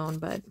on its own,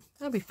 but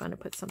that'll be fun to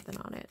put something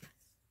on it.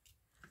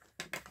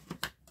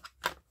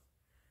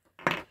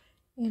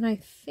 And I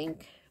think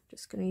I'm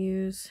just going to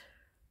use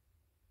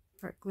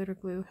art glitter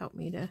glue, help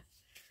me to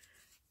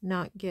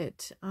not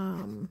get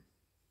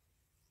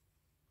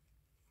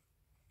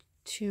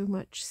too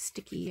much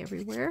sticky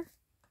everywhere.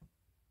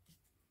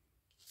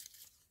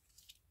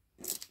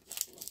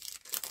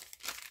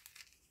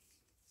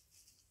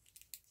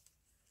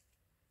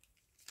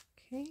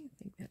 Okay, I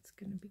think that's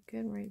going to be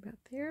good right about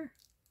there.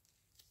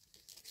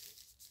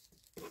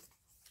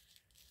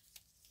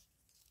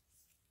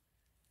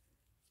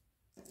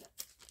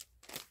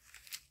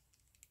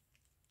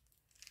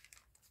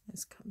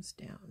 This comes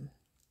down.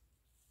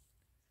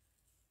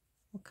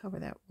 We'll cover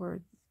that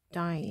word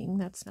dying.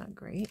 That's not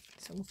great.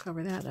 So we'll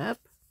cover that up.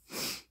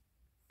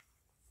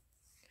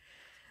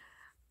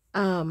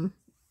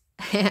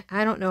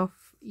 I don't know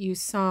if you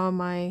saw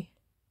my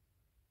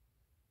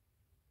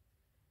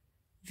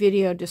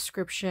video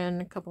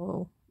description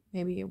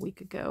maybe a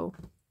week ago.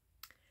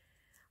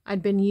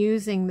 I'd been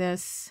using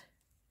this.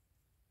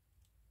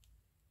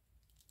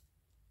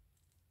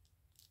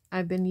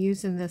 I've been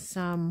using this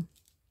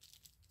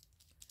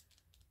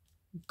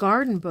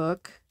garden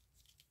book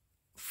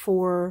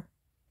for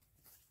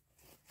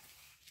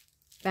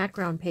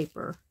background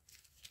paper,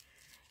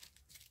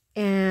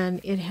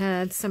 and it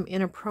had some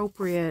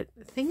inappropriate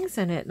things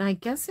in it, and I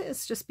guess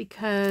it's just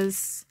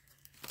because,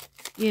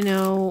 you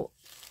know,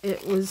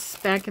 it was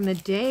back in the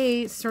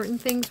day, certain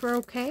things were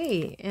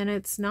okay, and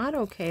it's not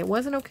okay. It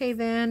wasn't okay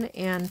then,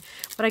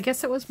 but I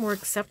guess it was more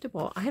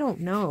acceptable. I don't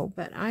know,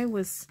 but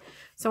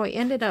so I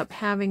ended up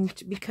having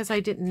to, because I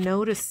didn't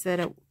notice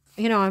that it,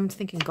 you know, I'm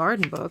thinking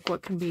garden book,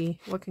 what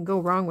can go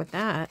wrong with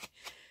that?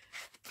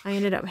 I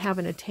ended up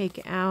having to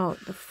take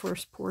out the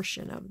first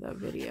portion of the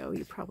video.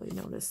 You probably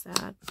noticed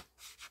that.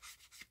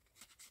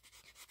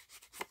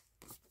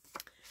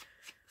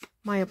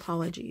 My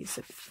apologies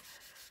if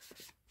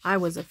I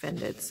was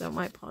offended. So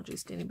my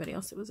apologies to anybody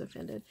else that was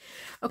offended.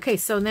 Okay,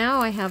 so now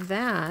I have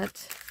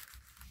that,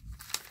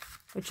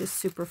 which is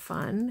super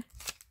fun.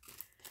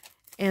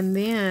 And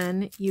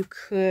then you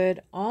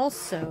could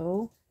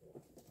also,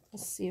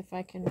 let's see if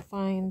I can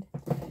find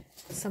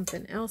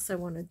something else I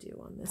want to do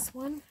on this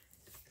one.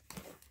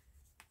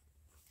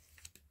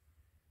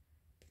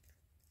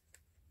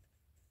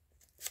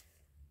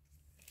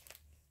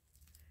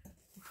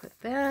 Put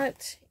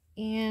that,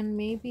 and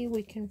maybe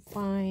we can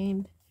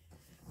find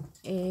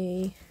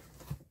a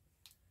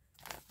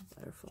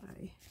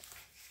butterfly.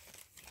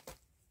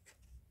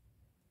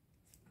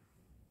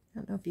 I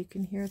don't know if you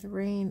can hear the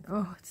rain.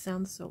 Oh, it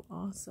sounds so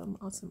awesome,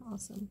 awesome,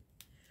 awesome.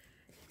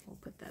 We'll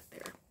put that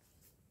there.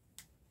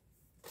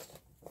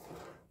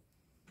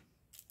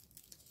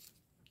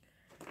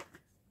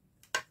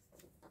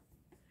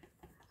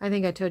 I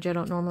think I told you I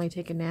don't normally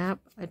take a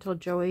nap. I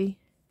told Joey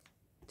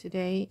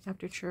today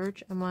after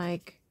church, I'm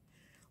like,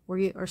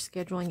 we are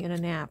scheduling in a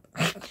nap.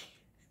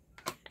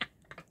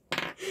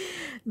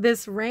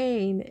 This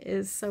rain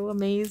is so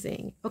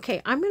amazing.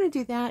 Okay, I'm going to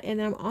do that, and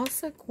I'm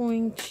also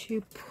going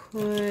to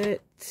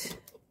put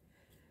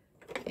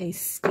a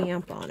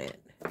stamp on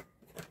it.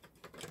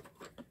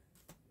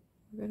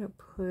 We're going to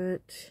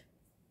put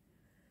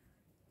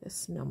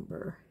this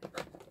number.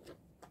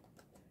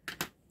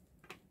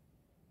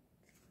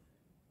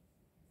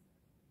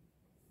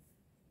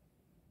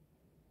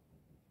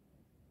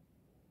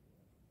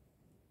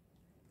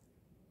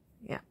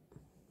 Yeah.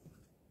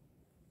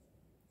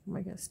 Am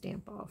I going to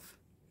stamp off?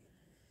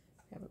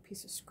 I have a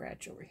piece of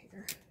scratch over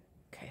here.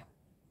 Okay.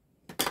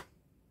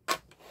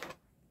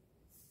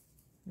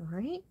 All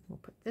right, we'll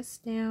put this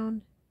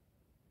down.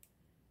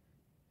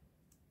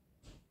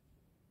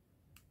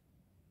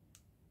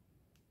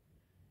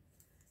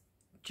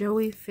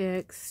 Joey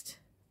fixed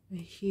a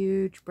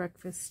huge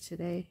breakfast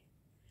today.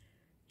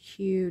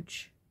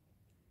 Huge.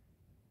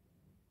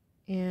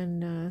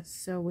 And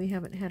so we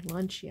haven't had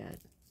lunch yet.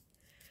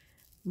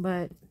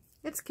 But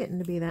it's getting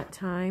to be that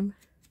time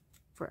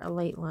for a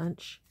late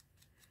lunch.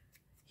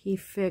 He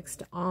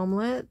fixed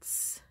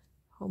omelets,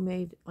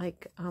 homemade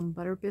like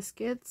butter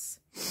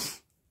biscuits,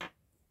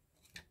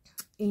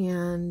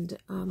 and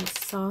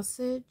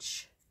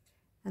sausage.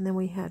 And then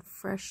we had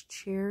fresh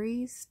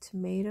cherries,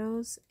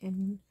 tomatoes,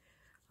 and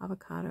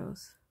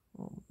avocados.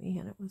 Oh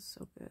man, it was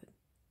so good.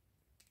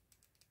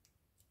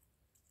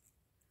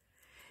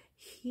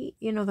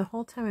 You know, the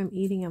whole time I'm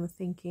eating, I'm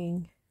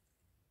thinking,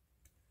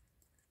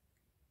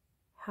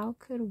 how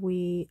could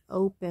we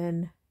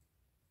open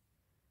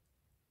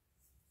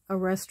a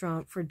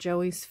restaurant for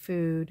Joey's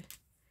food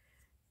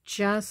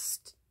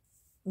just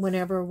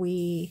whenever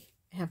we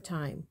have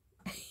time?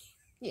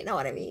 You know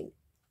what I mean?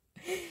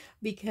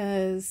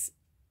 Because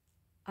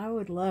I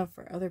would love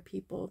for other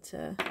people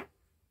to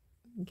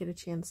get a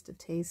chance to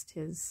taste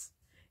his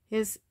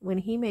when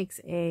he makes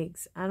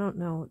eggs. I don't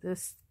know,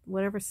 this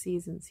whatever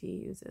seasons he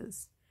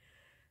uses,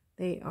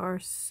 they are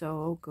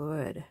so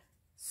good.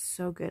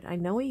 So good. I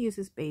know he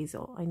uses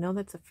basil. I know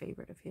that's a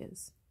favorite of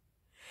his.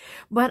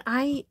 But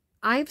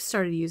I've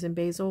started using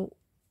basil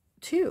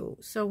too.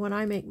 So when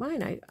I make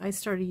mine, I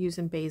started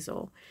using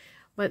basil.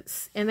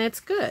 And that's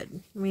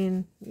good. I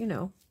mean, you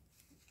know,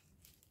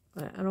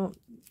 but I don't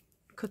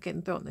cook it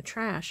and throw it in the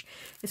trash.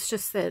 It's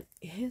just that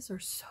his are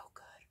so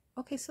good.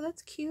 Okay, so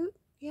that's cute.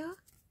 Yeah.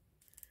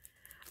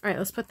 All right,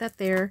 let's put that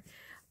there.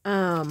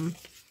 How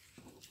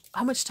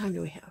much time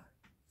do we have?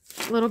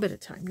 A little bit of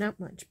time. Not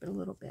much, but a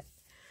little bit.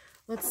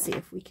 Let's see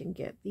if we can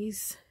get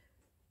these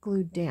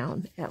glued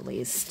down at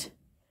least.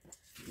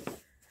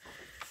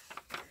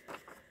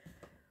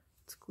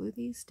 Let's glue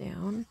these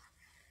down.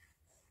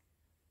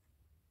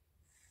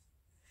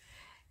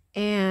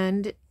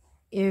 And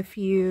if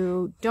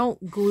you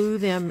don't glue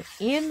them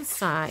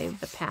inside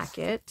the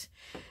packet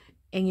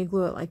and you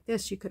glue it like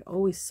this, you could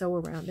always sew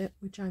around it,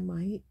 which I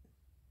might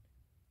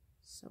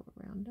sew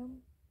around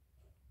them.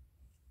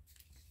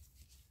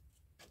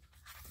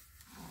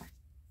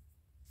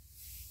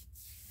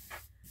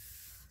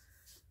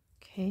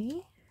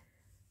 Okay.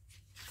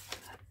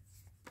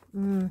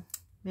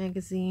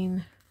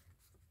 Magazine.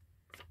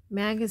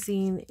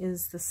 Magazine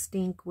is the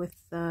stink with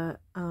the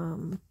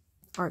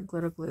art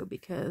glitter glue,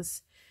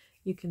 because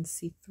you can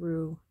see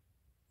through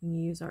when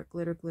you use art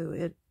glitter glue.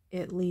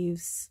 It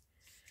leaves,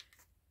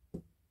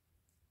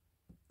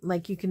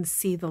 like, you can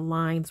see the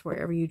lines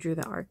wherever you drew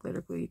the art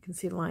glitter glue. You can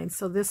see the lines.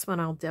 So this one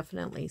I'll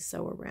definitely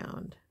sew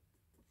around,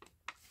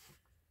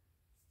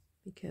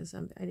 because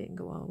I didn't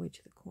go all the way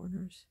to the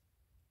corners.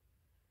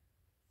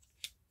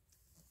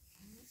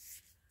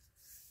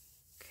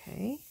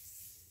 Okay.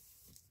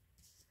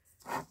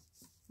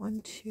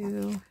 1,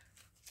 2,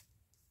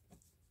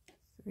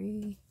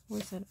 3.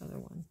 Where's that other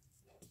one?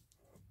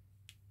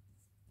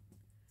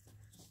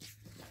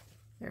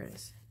 There it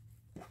is.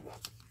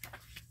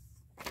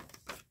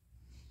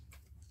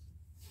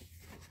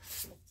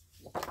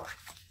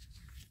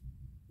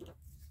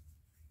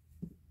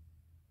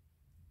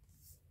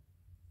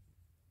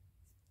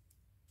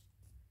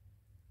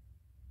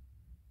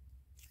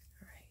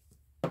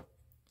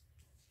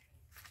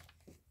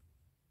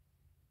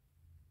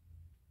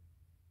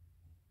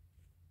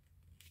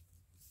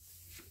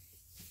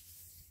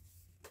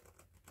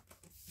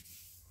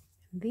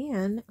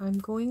 then I'm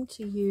going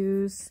to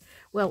use,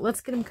 well,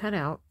 let's get them cut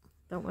out.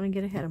 Don't want to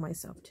get ahead of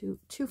myself,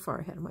 too far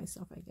ahead of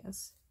myself, I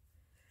guess.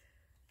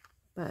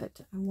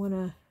 But I want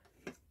to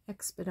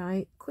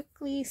expedite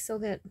quickly so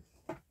that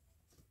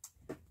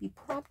be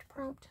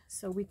prompt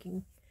so we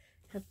can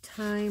have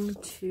time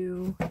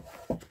to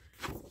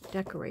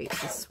decorate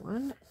this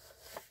one.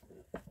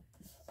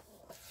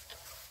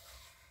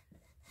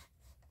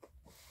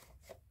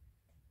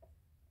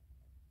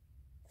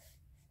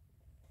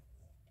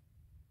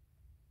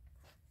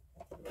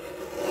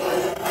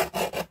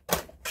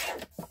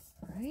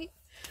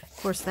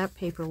 Of course, that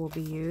paper will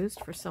be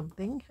used for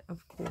something,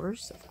 of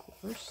course.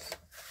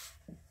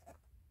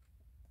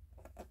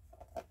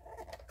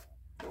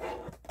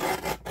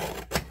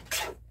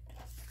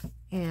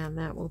 And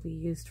that will be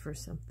used for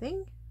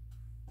something.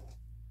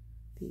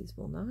 These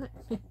will not.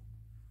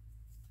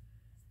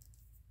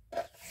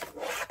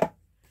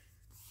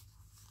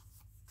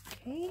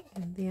 Okay,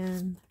 and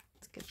then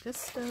let's get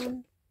this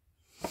done.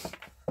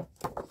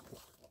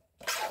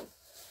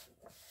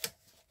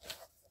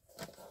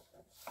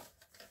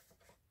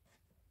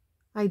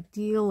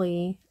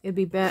 Ideally, it'd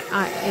be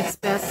it's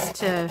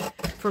best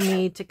for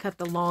me to cut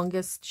the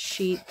longest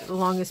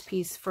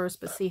piece first,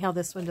 but see how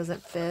this one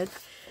doesn't fit.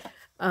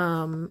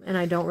 And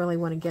I don't really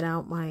want to get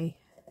out my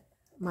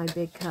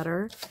big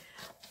cutter,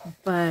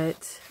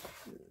 but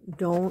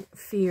don't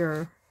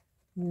fear,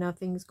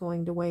 nothing's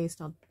going to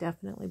waste. I'll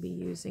definitely be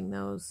using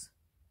those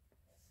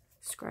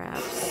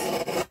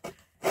scraps.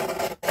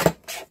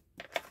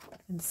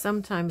 And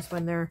sometimes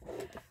when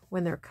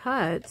they're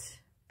cut,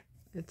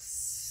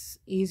 it's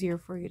easier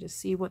for you to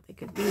see what they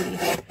could be,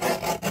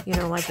 you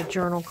know, like a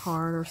journal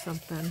card or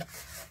something.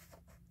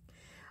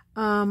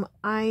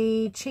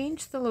 I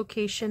changed the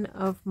location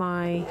of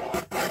my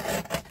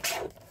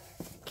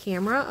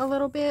camera a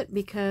little bit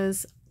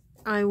because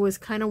I was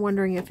kind of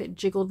wondering if it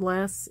jiggled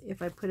less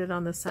if I put it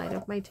on the side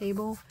of my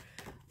table.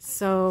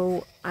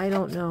 So I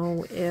don't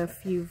know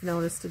if you've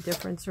noticed a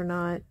difference or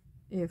not.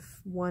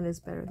 If one is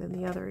better than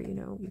the other, you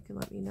know, you can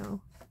let me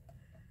know.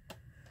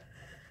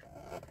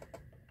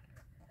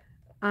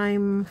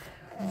 I'm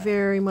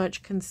very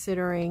much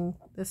considering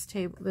this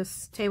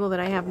table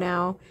that I have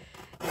now,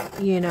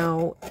 you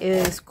know,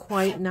 is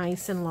quite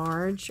nice and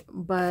large,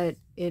 but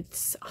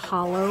it's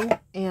hollow,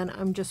 and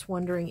I'm just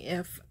wondering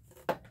if,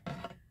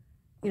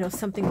 you know,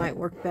 something might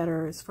work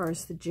better as far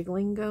as the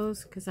jiggling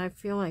goes, because I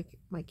feel like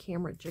my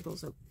camera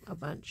jiggles a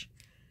bunch.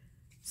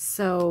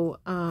 So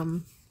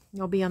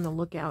I'll be on the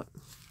lookout.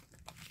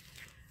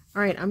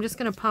 All right, I'm just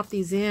going to pop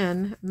these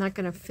in. I'm not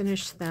going to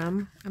finish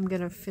them. I'm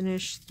going to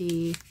finish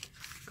the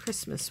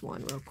Christmas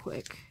one real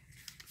quick.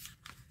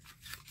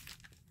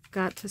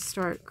 Got to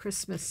start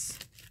Christmas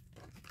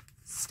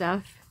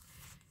stuff,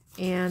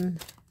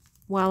 and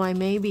while I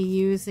may be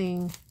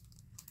using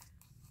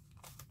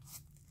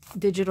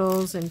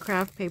digitals and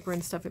craft paper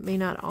and stuff, it may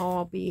not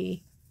all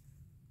be,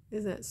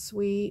 isn't it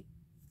sweet,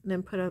 and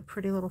then put a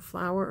pretty little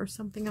flower or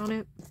something on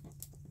it.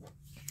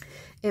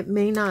 It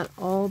may not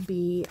all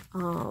be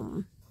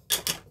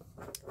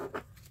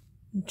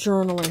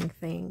journaling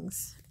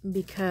things,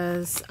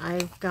 because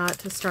I've got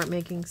to start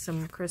making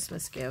some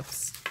Christmas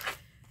gifts.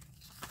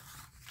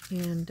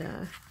 And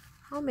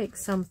I'll make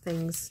some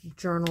things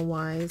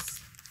journal-wise,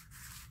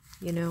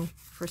 you know,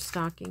 for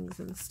stockings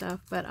and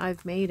stuff. But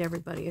I've made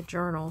everybody a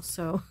journal,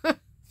 so I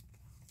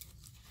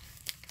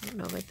don't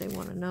know that they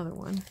want another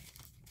one.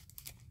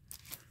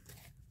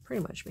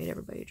 Pretty much made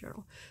everybody a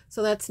journal.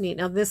 So that's neat.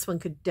 Now this one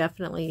could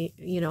definitely,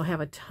 you know, have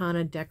a ton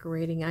of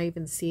decorating. I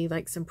even see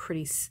like some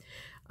pretty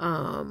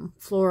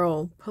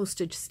floral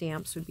postage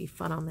stamps would be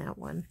fun on that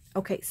one.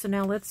 Okay, so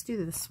now let's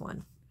do this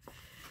one.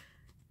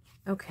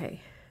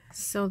 Okay,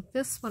 so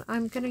this one,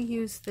 I'm going to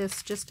use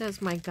this just as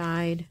my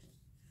guide.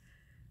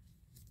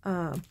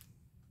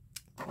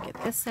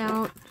 Get this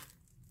out.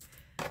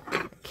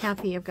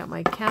 Kathy, I've got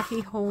my Kathy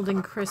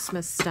Holden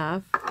Christmas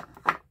stuff.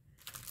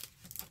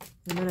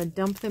 I'm going to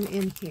dump them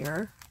in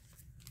here,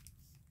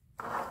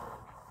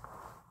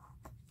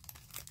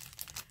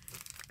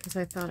 because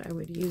I thought I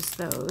would use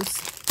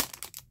those.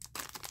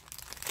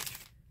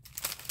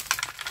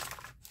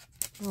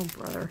 Oh,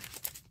 brother.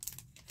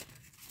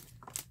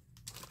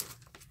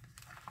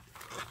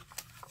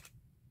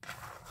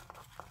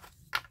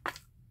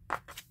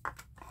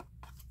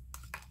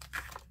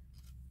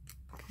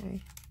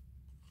 Okay.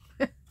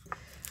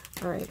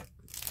 All right.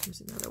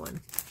 Here's another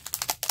one.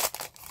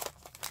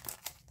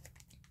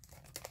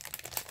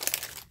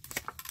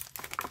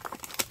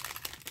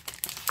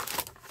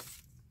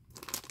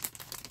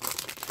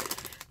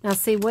 Now,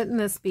 see, wouldn't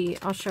this be,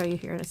 I'll show you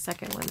here in a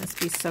second, wouldn't this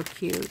be so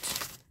cute?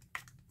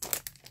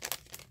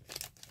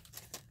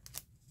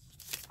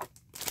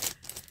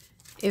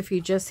 If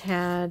you just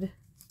had,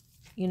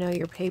 you know,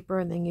 your paper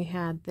and then you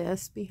had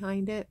this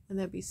behind it, and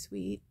that'd be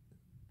sweet.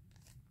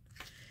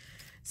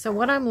 So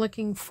what I'm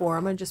looking for,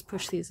 I'm going to just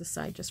push these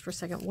aside just for a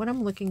second. What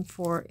I'm looking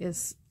for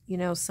is, you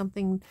know,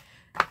 something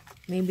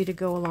maybe to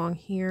go along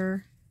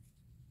here.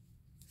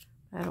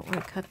 I don't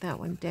want to cut that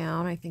one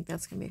down. I think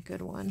that's going to be a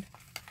good one.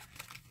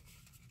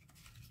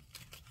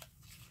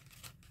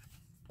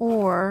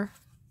 or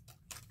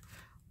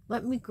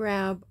let me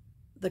grab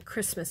the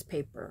Christmas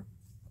paper.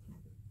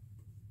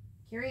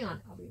 Carry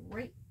on. I'll be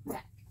right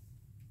back.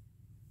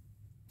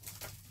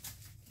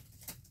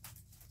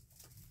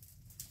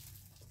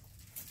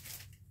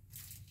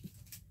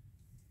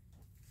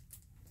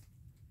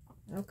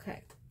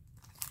 Okay.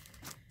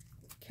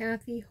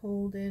 Kathy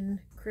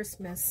Holden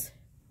Christmas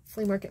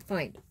Flea Market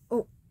Find.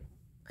 Oh,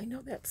 I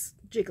know that's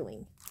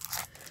jiggling.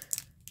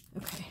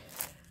 Okay.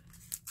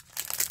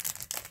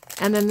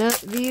 And then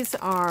these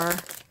are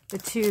the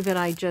two that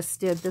I just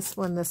did. This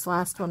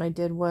last one I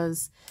did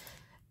was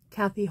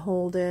Kathy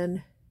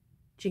Holden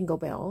Jingle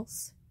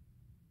Bells.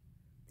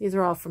 These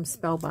are all from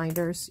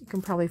Spellbinders. You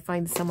can probably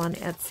find some on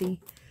Etsy.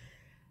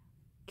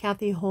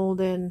 Kathy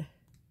Holden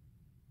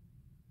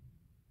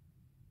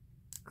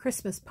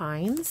Christmas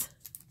Pines.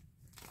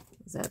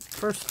 Is that the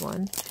first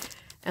one?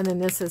 And then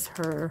this is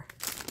her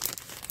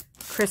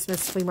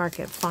Christmas Flea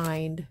Market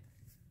Find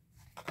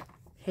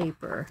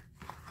paper.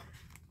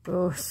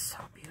 Oh, so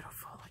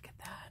beautiful. Look at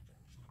that.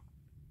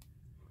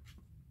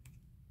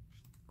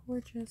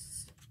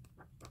 Gorgeous.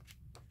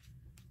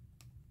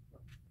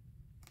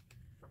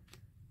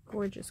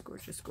 Gorgeous,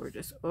 gorgeous,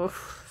 gorgeous. Oh,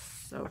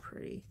 so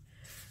pretty.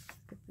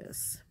 Look at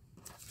this.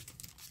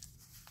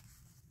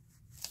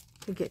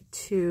 Could get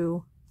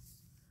two.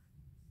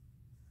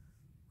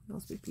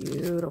 Those would be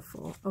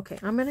beautiful. Okay,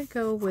 I'm going to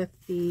go with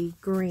the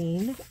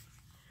green.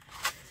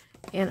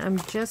 And I'm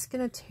just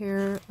going to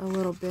tear a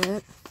little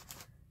bit.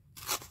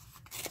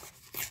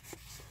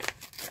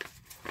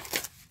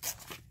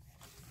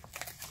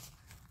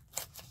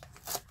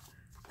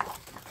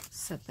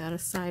 Set that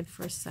aside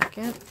for a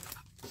second.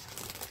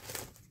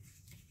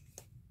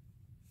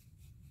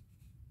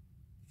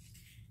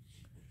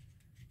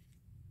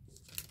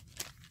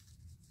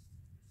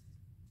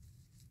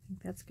 I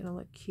think that's going to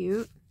look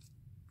cute.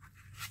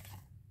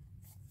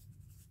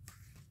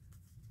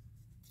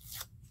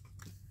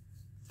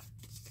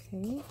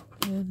 Okay,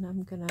 and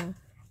I'm going to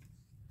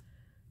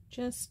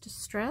just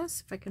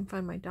distress, if I can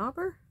find my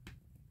dauber,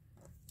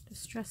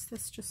 distress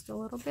this just a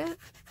little bit.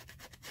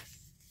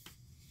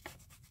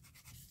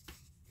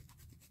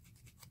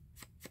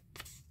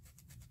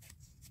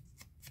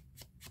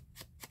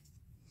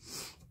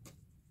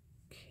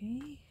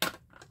 Okay.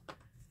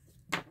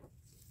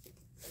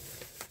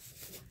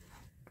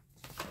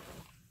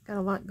 Got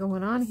a lot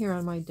going on here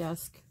on my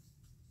desk.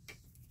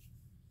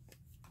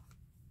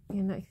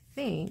 And I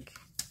think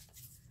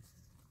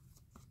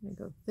I'm going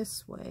to go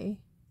this way.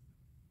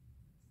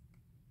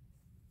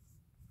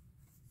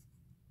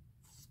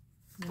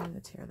 I'm going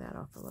to tear that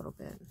off a little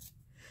bit.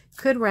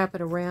 Could wrap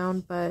it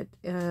around, but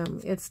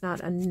it's not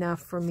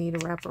enough for me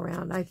to wrap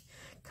around. I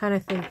kind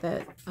of think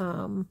that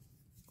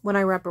when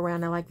I wrap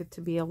around, I like it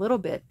to be a little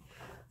bit,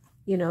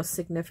 you know,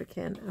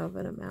 significant of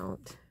an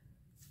amount.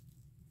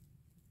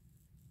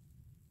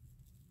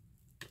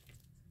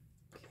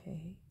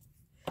 Okay.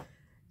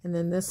 And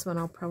then this one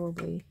I'll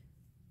probably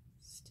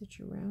stitch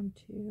around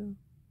too.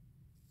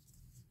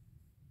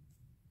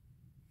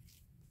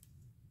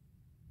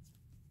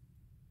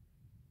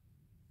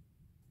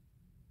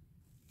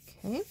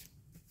 Okay.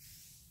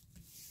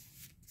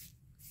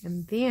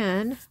 And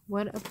then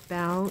what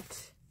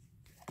about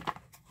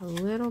a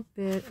little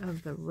bit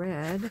of the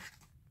red?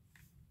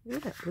 Ooh,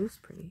 that blue's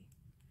pretty.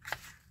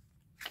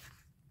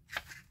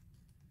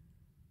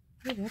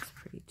 Ooh, that's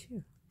pretty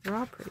too. They're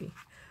all pretty.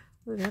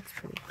 Ooh, that's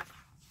pretty.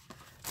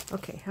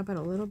 Okay, how about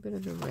a little bit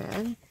of the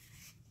red?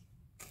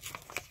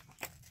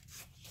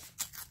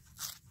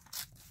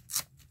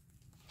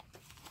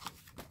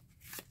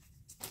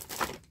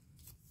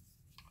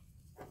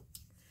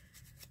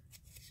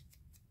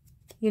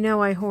 You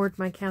know, I hoard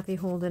my Kathy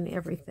Holden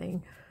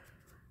everything.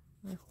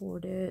 I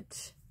hoard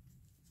it.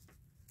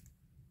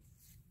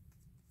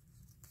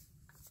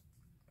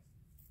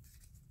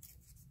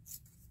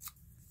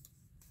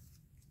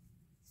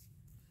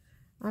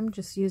 I'm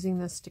just using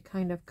this to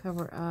kind of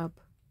cover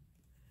up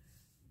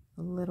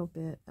a little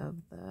bit of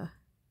the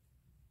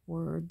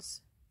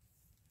words.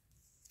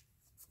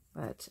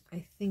 But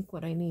I think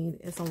what I need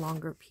is a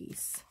longer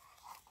piece.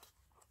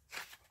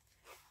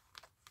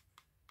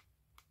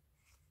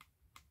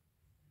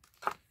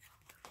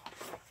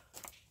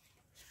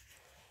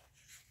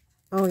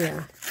 Oh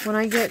yeah, when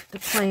I get to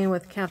playing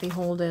with Kathy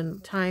Holden,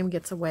 time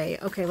gets away.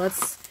 Okay,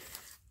 let's,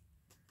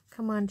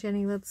 come on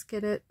Jenny, let's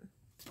get it.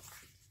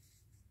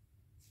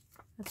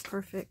 That's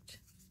perfect.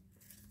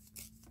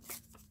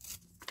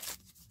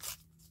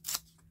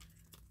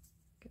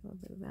 Get a little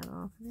bit of that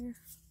off there.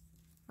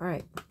 All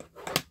right,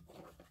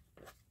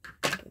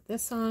 get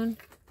this on.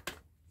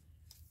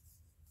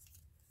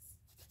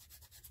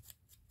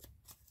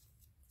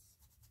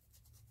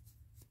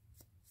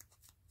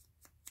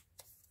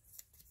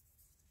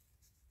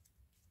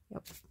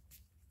 Yep.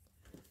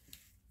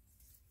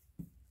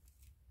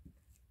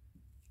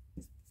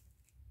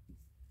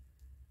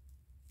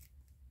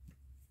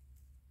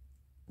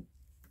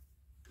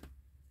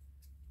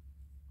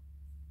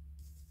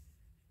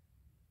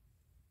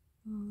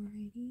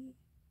 Alrighty.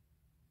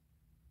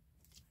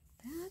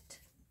 Like that.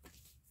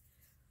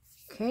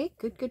 Okay,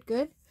 good, good,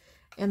 good.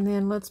 And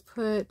then let's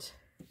put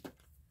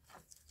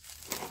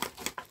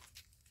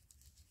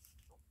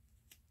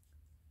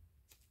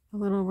a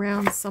little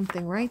round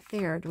something right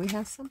there. Do we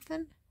have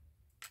something?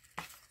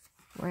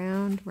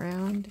 Round,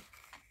 round,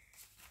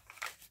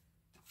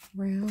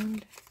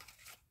 round.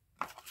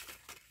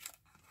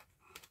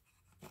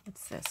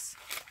 What's this?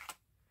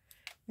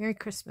 Merry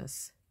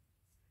Christmas.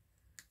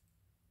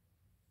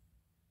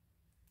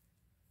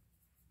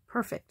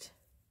 Perfect.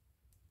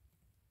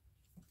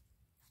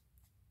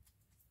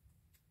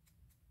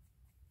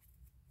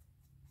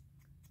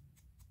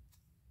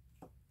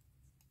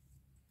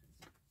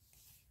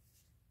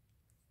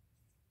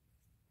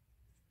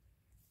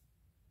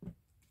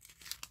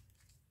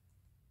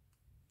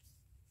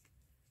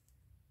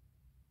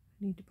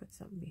 I need to put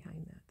something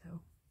behind that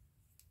though.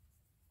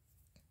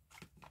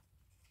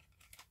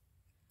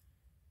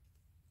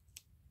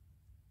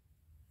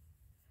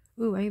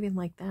 Ooh, I even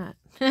like that.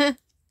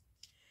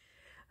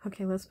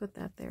 Okay, let's put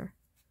that there.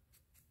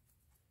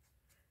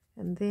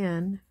 And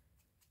then,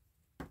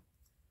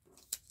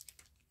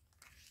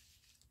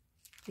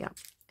 yeah,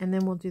 and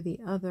then we'll do the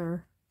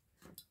other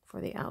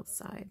for the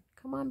outside.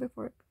 Come on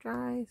before it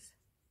dries.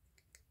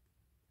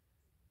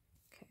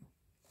 Okay.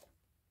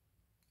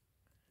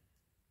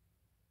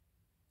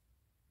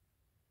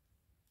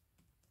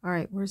 All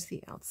right, where's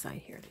the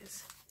outside? Here it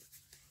is.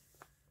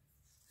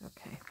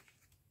 Okay.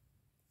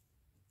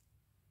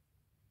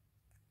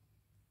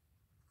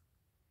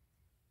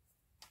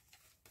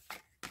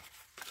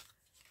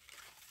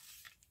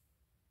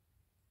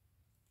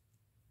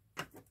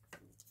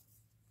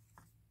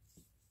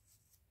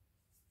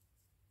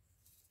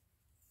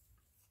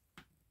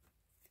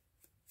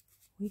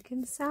 We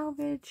can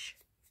salvage.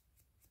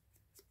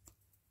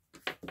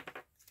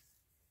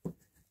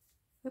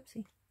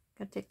 Oopsie,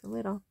 gotta take the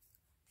lid off.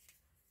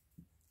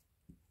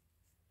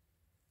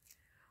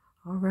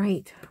 All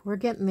right, we're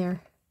getting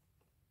there.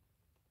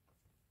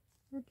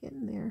 We're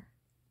getting there.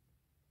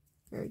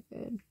 Very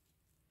good.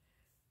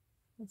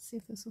 Let's see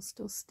if this will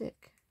still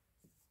stick.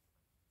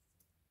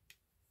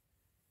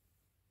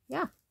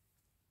 Yeah.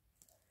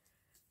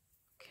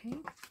 Okay.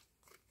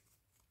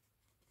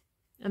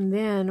 And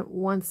then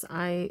once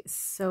I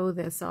sew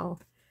this,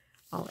 I'll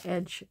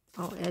edge it.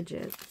 I'm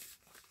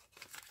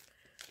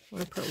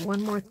going to put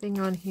one more thing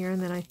on here,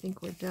 and then I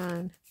think we're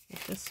done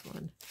with this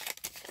one.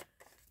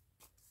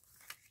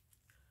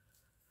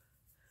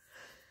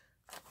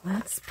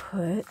 Let's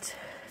put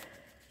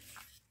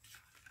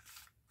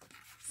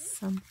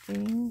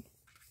something.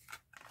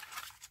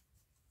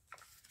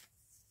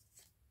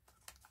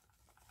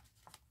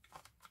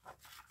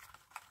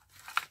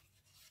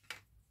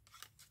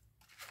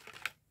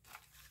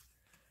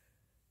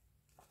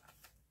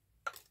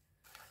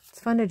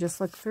 It's fun to just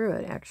look through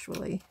it,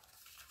 actually.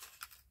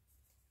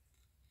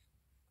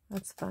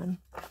 That's fun.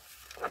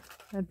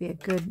 That'd be a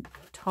good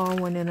tall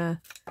one in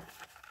a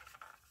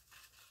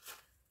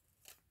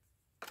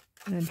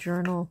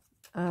journal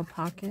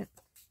pocket.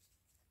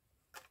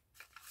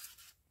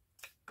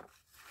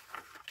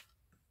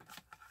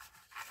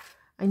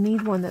 I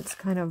need one that's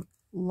kind of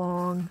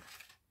long.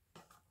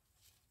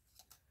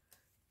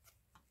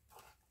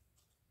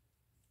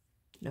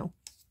 No.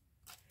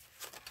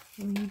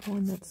 I need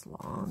one that's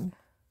long.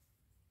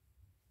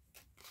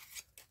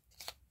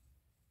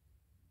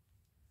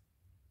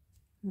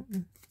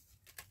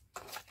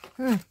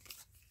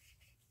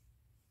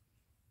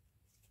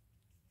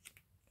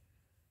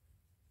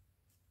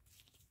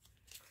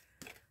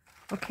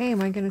 Okay,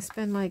 am I going to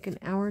spend like an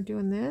hour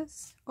doing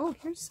this? Oh,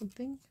 here's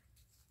something.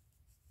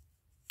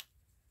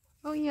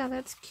 Oh yeah,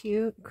 that's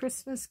cute.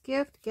 Christmas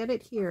gift. Get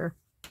it here.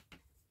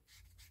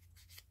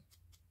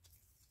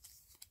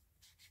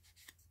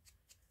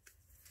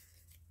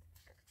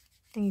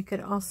 And you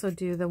could also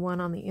do the one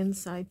on the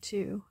inside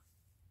too.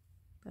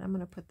 But I'm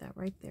going to put that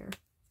right there.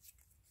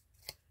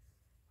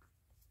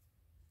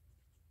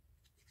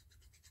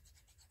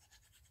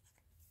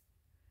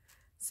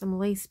 Some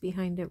lace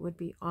behind it would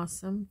be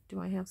awesome. Do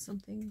I have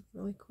something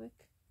really quick?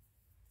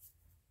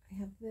 I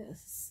have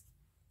this.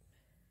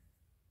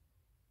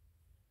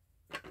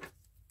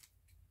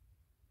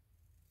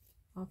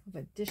 Off of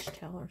a dish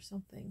towel or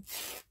something.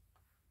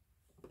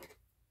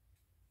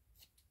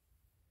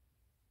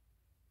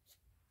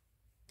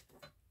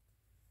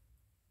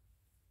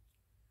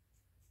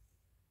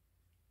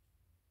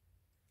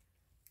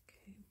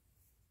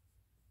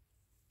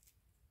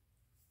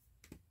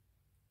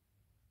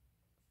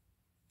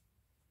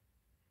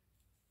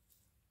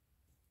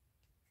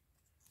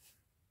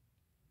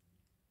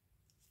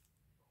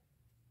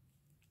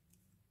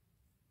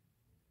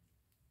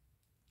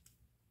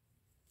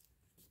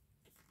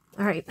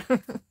 All right.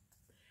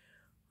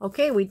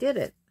 Okay, we did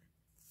it.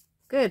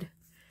 Good.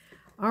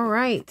 All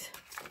right.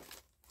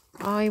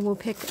 I will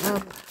pick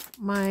up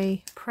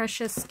my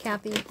precious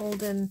Kathy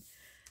Holden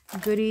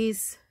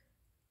goodies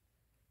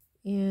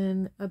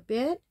in a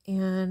bit.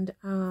 And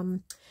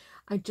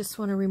I just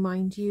want to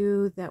remind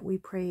you that we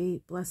pray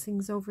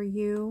blessings over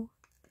you.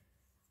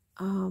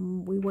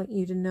 We want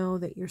you to know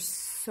that you're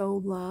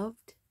so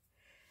loved.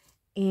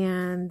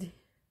 And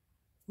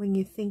when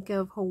you think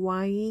of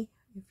Hawaii,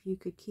 If you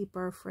could keep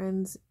our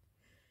friends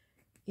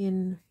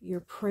in your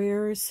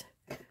prayers,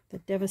 the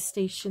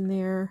devastation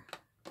there,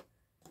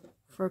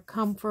 for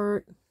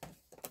comfort,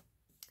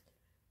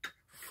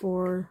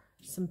 for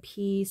some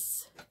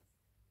peace,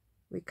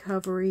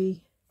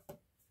 recovery,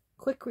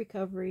 quick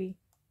recovery.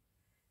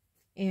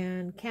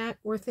 And Kat,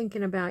 we're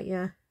thinking about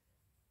you.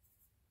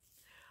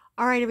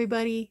 All right,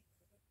 everybody.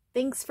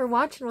 Thanks for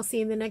watching. We'll see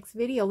you in the next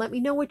video. Let me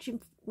know what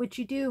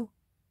you do.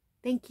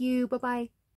 Thank you. Bye-bye.